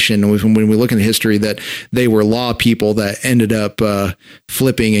Reformation, when we look in history, that they were law people that ended up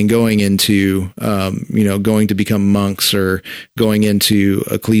flipping and going into, going to become monks or going into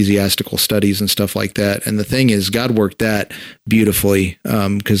ecclesiastical studies and stuff like that. And the thing is, God worked that beautifully,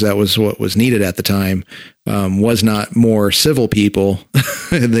 because that was what was needed at the time. Was not more civil people.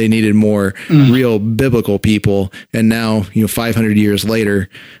 They needed more real biblical people. And now, 500 years later,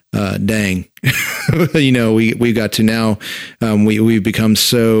 dang, we got to now, we've become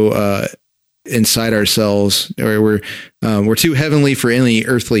so, inside ourselves, or we're too heavenly for any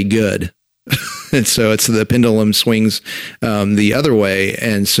earthly good. And so it's the pendulum swings, the other way.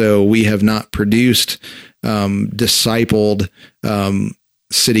 And so we have not produced, discipled,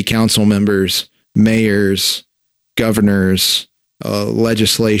 city council members, mayors, governors,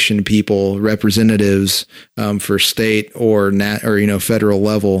 legislation people, representatives, for state or federal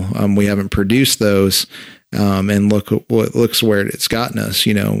level. We haven't produced those. And look where it's gotten us.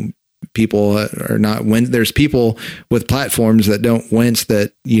 People are not there's people with platforms that don't wince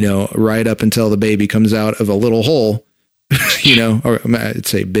that, right up until the baby comes out of a little hole, or I'd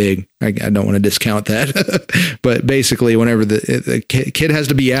say big. I don't want to discount that, but basically whenever the kid has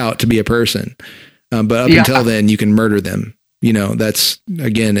to be out to be a person. But up until then you can murder them. That's,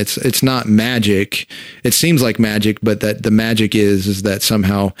 again, it's not magic. It seems like magic, but that the magic is that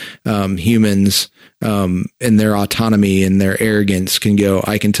somehow, humans, in their autonomy and their arrogance can go,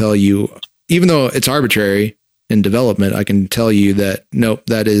 I can tell you, even though it's arbitrary in development, I can tell you that, nope,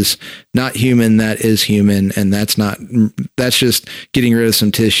 that is not human. That is human. And that's just getting rid of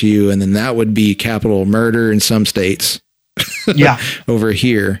some tissue. And then that would be capital murder in some states. Over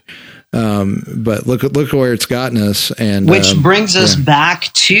here. But look where it's gotten us. And which brings us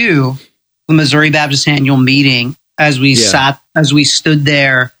back to the Missouri Baptist annual meeting as we stood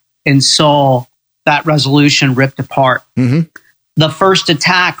there and saw that resolution ripped apart. Mm-hmm. The first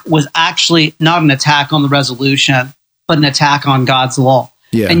attack was actually not an attack on the resolution, but an attack on God's law.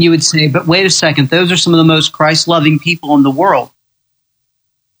 Yeah. And you would say, but wait a second, those are some of the most Christ-loving people in the world.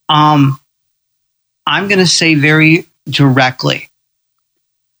 I'm going to say very directly,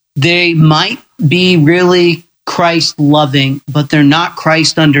 they might be really Christ-loving, but they're not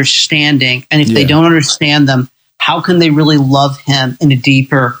Christ-understanding. And if they don't understand them, how can they really love him in a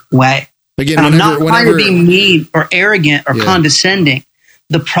deeper way? Again, and I'm not trying to be mean or arrogant or condescending.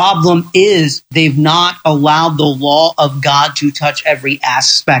 The problem is they've not allowed the law of God to touch every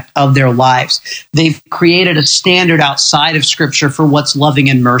aspect of their lives. They've created a standard outside of Scripture for what's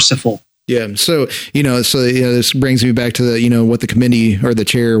loving and merciful. Yeah. So, this brings me back to the, what the committee or the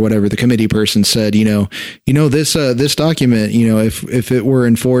chair or whatever, the committee person said, this document, if it were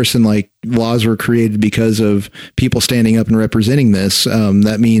enforced and like laws were created because of people standing up and representing this,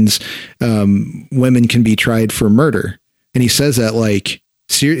 that means women can be tried for murder. And he says that like,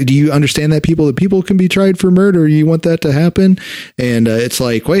 do you understand that people can be tried for murder? You want that to happen? And it's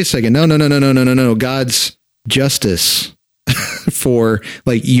like, wait a second. No. God's justice. For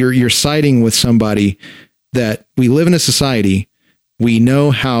like you're siding with somebody that we live in a society We know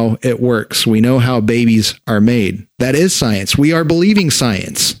how it works. We know how babies are made. That is science. We are believing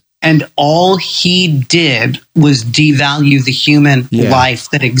science. And all he did was devalue the human life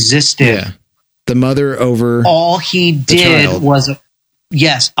that existed. Yeah. The mother over. All he did was,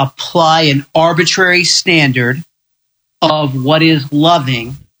 apply an arbitrary standard of what is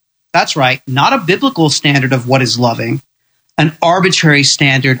loving. That's right. Not a biblical standard of what is loving, an arbitrary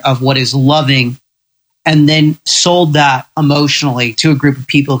standard of what is loving, and then sold that emotionally to a group of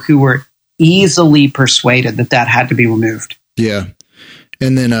people who were easily persuaded that had to be removed. Yeah.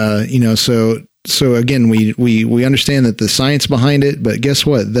 And then, so again, we understand that the science behind it, but guess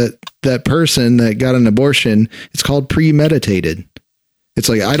what? That person that got an abortion, it's called premeditated. It's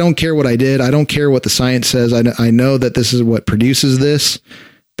like, I don't care what I did. I don't care what the science says. I know that this is what produces this,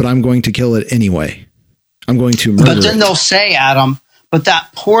 but I'm going to kill it anyway. I'm going to murder it. But then they'll say, Adam, but that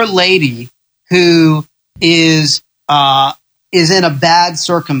poor lady who is in a bad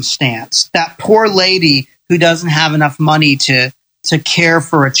circumstance, that poor lady who doesn't have enough money to care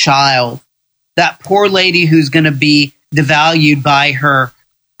for a child, that poor lady who's going to be devalued by her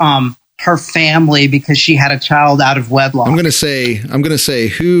family because she had a child out of wedlock. I'm going to say,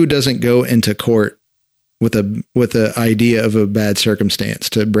 who doesn't go into court with the idea of a bad circumstance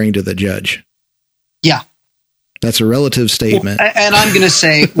to bring to the judge? Yeah. That's a relative statement. Well, and I'm going to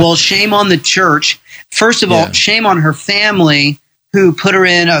say, well, shame on the church. First of all, shame on her family who put her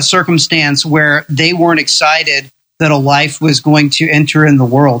in a circumstance where they weren't excited that a life was going to enter in the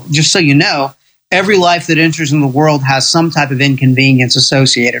world. Just so you know, every life that enters in the world has some type of inconvenience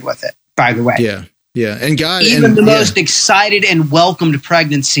associated with it, by the way. Yeah. Yeah. And God, even the most excited and welcomed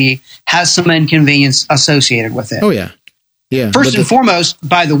pregnancy has some inconvenience associated with it. Oh, yeah. Yeah. First and foremost,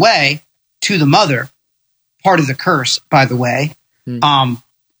 by the way, to the mother, part of the curse, by the way,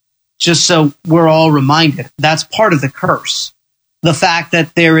 just so we're all reminded, that's part of the curse. The fact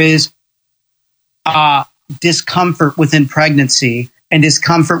that there is discomfort within pregnancy and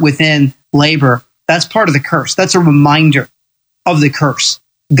discomfort within labor, that's part of the curse. That's a reminder of the curse.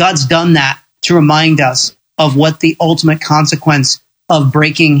 God's done that to remind us of what the ultimate consequence of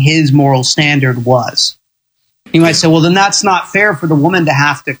breaking his moral standard was. You might say, well, then that's not fair for the woman to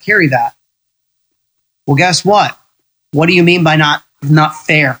have to carry that. Well, guess what? What do you mean by not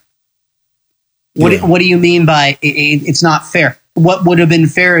fair? What do you mean by it's not fair? What would have been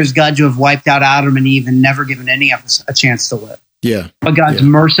fair is God to have wiped out Adam and Eve and never given any of us a chance to live. Yeah. But God's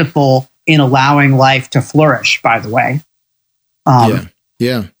merciful in allowing life to flourish, by the way.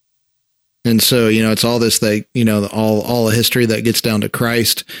 Yeah. And so, it's all this, all a history that gets down to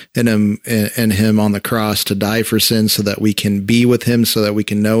Christ and him on the cross to die for sin so that we can be with him, so that we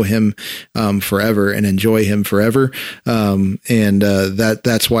can know him forever and enjoy him forever.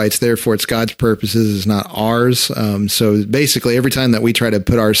 That's why it's there for. It's God's purposes. It's not ours. So basically every time that we try to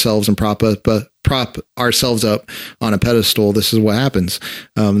put ourselves and prop ourselves up on a pedestal, this is what happens.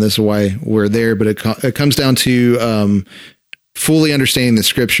 This is why we're there. But it comes down to, fully understanding the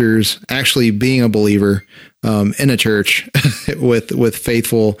scriptures, actually being a believer in a church with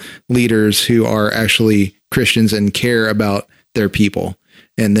faithful leaders who are actually Christians and care about their people.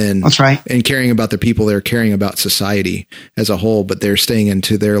 And then that's right. And caring about the people, they're caring about society as a whole, but they're staying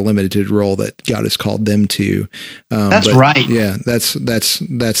into their limited role that God has called them to. That's right. Yeah, that's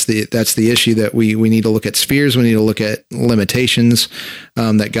the issue, that we need to look at spheres. We need to look at limitations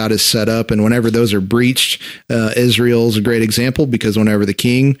that God has set up. And whenever those are breached, Israel's a great example, because whenever the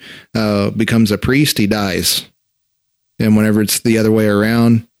king becomes a priest, he dies. And whenever it's the other way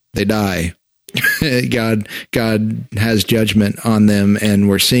around, they die. God has judgment on them, and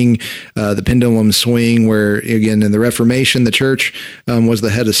we're seeing the pendulum swing where, again, in the Reformation, the church was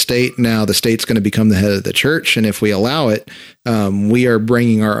the head of state. Now the state's going to become the head of the church, and if we allow it, we are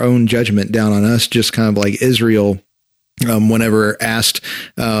bringing our own judgment down on us, just kind of like Israel. Whenever asked,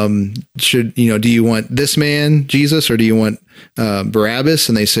 do you want this man, Jesus, or do you want Barabbas?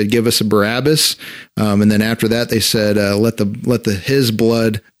 And they said, give us a Barabbas. And then after that, they said, let his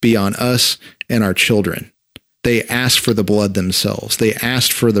blood be on us and our children. They asked for the blood themselves. They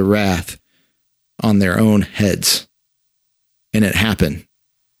asked for the wrath on their own heads. And it happened.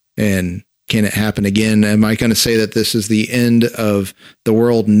 And can it happen again? Am I going to say that this is the end of the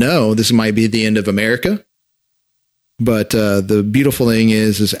world? No, this might be the end of America. But the beautiful thing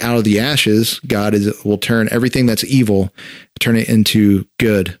is out of the ashes, God will turn everything that's evil, turn it into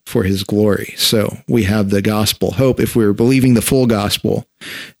good for his glory. So we have the gospel hope. If we're believing the full gospel,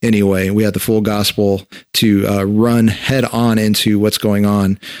 anyway, we have the full gospel to run head on into what's going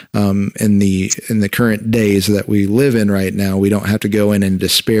on in the current days that we live in right now. We don't have to go in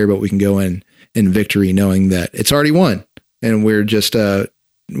despair, but we can go in victory, knowing that it's already won. and we're just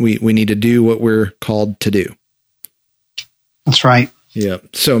we need to do what we're called to do. That's right. Yeah.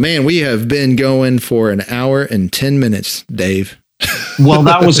 So, man, we have been going for an hour and 10 minutes, Dave. Well,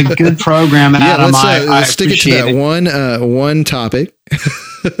 that was a good program, Adam. Let's stick it to that one topic.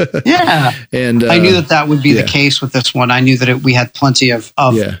 Yeah. And I knew that would be the case with this one. I knew that we had plenty of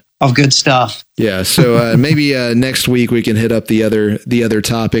good stuff. Yeah. So maybe next week we can hit up the other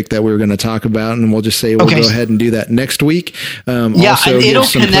topic that we were going to talk about, and we'll just say we'll go ahead and do that next week. Also, and it'll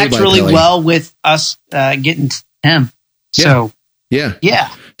connect really well with us getting to him. So yeah.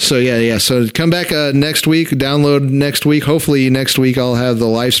 So come back next week, download next week. Hopefully next week I'll have the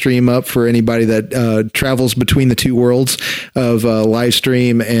live stream up for anybody that travels between the two worlds of live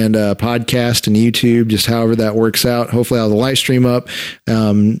stream and podcast and YouTube, just however that works out. Hopefully I'll have the live stream up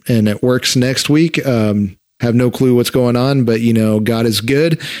and it works next week. Have no clue what's going on, but God is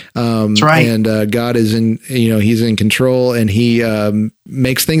good. That's right. And God is he's in control, and he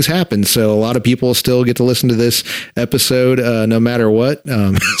makes things happen. So a lot of people still get to listen to this episode, no matter what.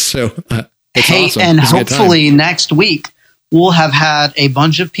 It's awesome. And hopefully next week we'll have had a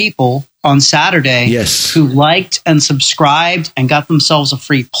bunch of people on Saturday who liked and subscribed and got themselves a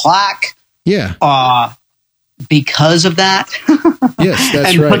free plaque. Yeah. Because of that. Yes,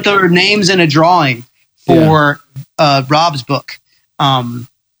 that's and right. put their names in a drawing for Rob's book.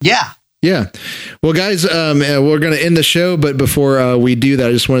 Yeah. Well, guys, we're going to end the show, but before we do that,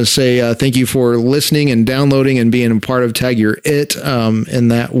 I just want to say thank you for listening and downloading and being a part of Tag Your It in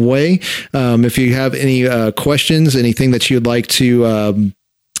that way. If you have any questions, anything that you'd like to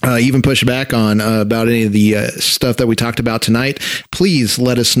even push back on about any of the stuff that we talked about tonight, please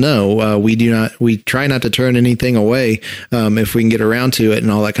let us know. We try not to turn anything away if we can get around to it and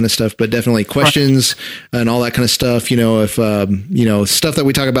all that kind of stuff, but definitely questions and all that kind of stuff. If stuff that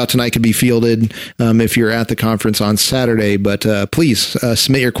we talk about tonight could be fielded if you're at the conference on Saturday, but please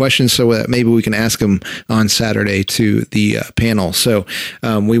submit your questions so that maybe we can ask them on Saturday to the panel. So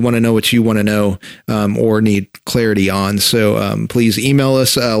we want to know what you want to know or need clarity on. So please email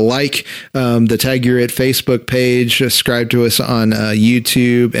us, the Tag Your It Facebook page, subscribe to us on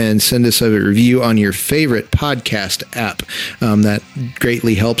YouTube, and send us a review on your favorite podcast app. That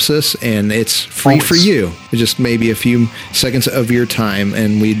greatly helps us, and it's free for you. It's just maybe a few seconds of your time,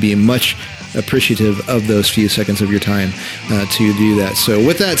 and we'd be much appreciative of those few seconds of your time to do that. So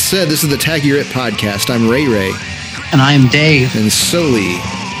with that said, this is the Tag Your It podcast. I'm Ray. And I am Dave. And Soli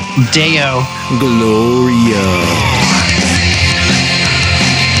Deo Gloria.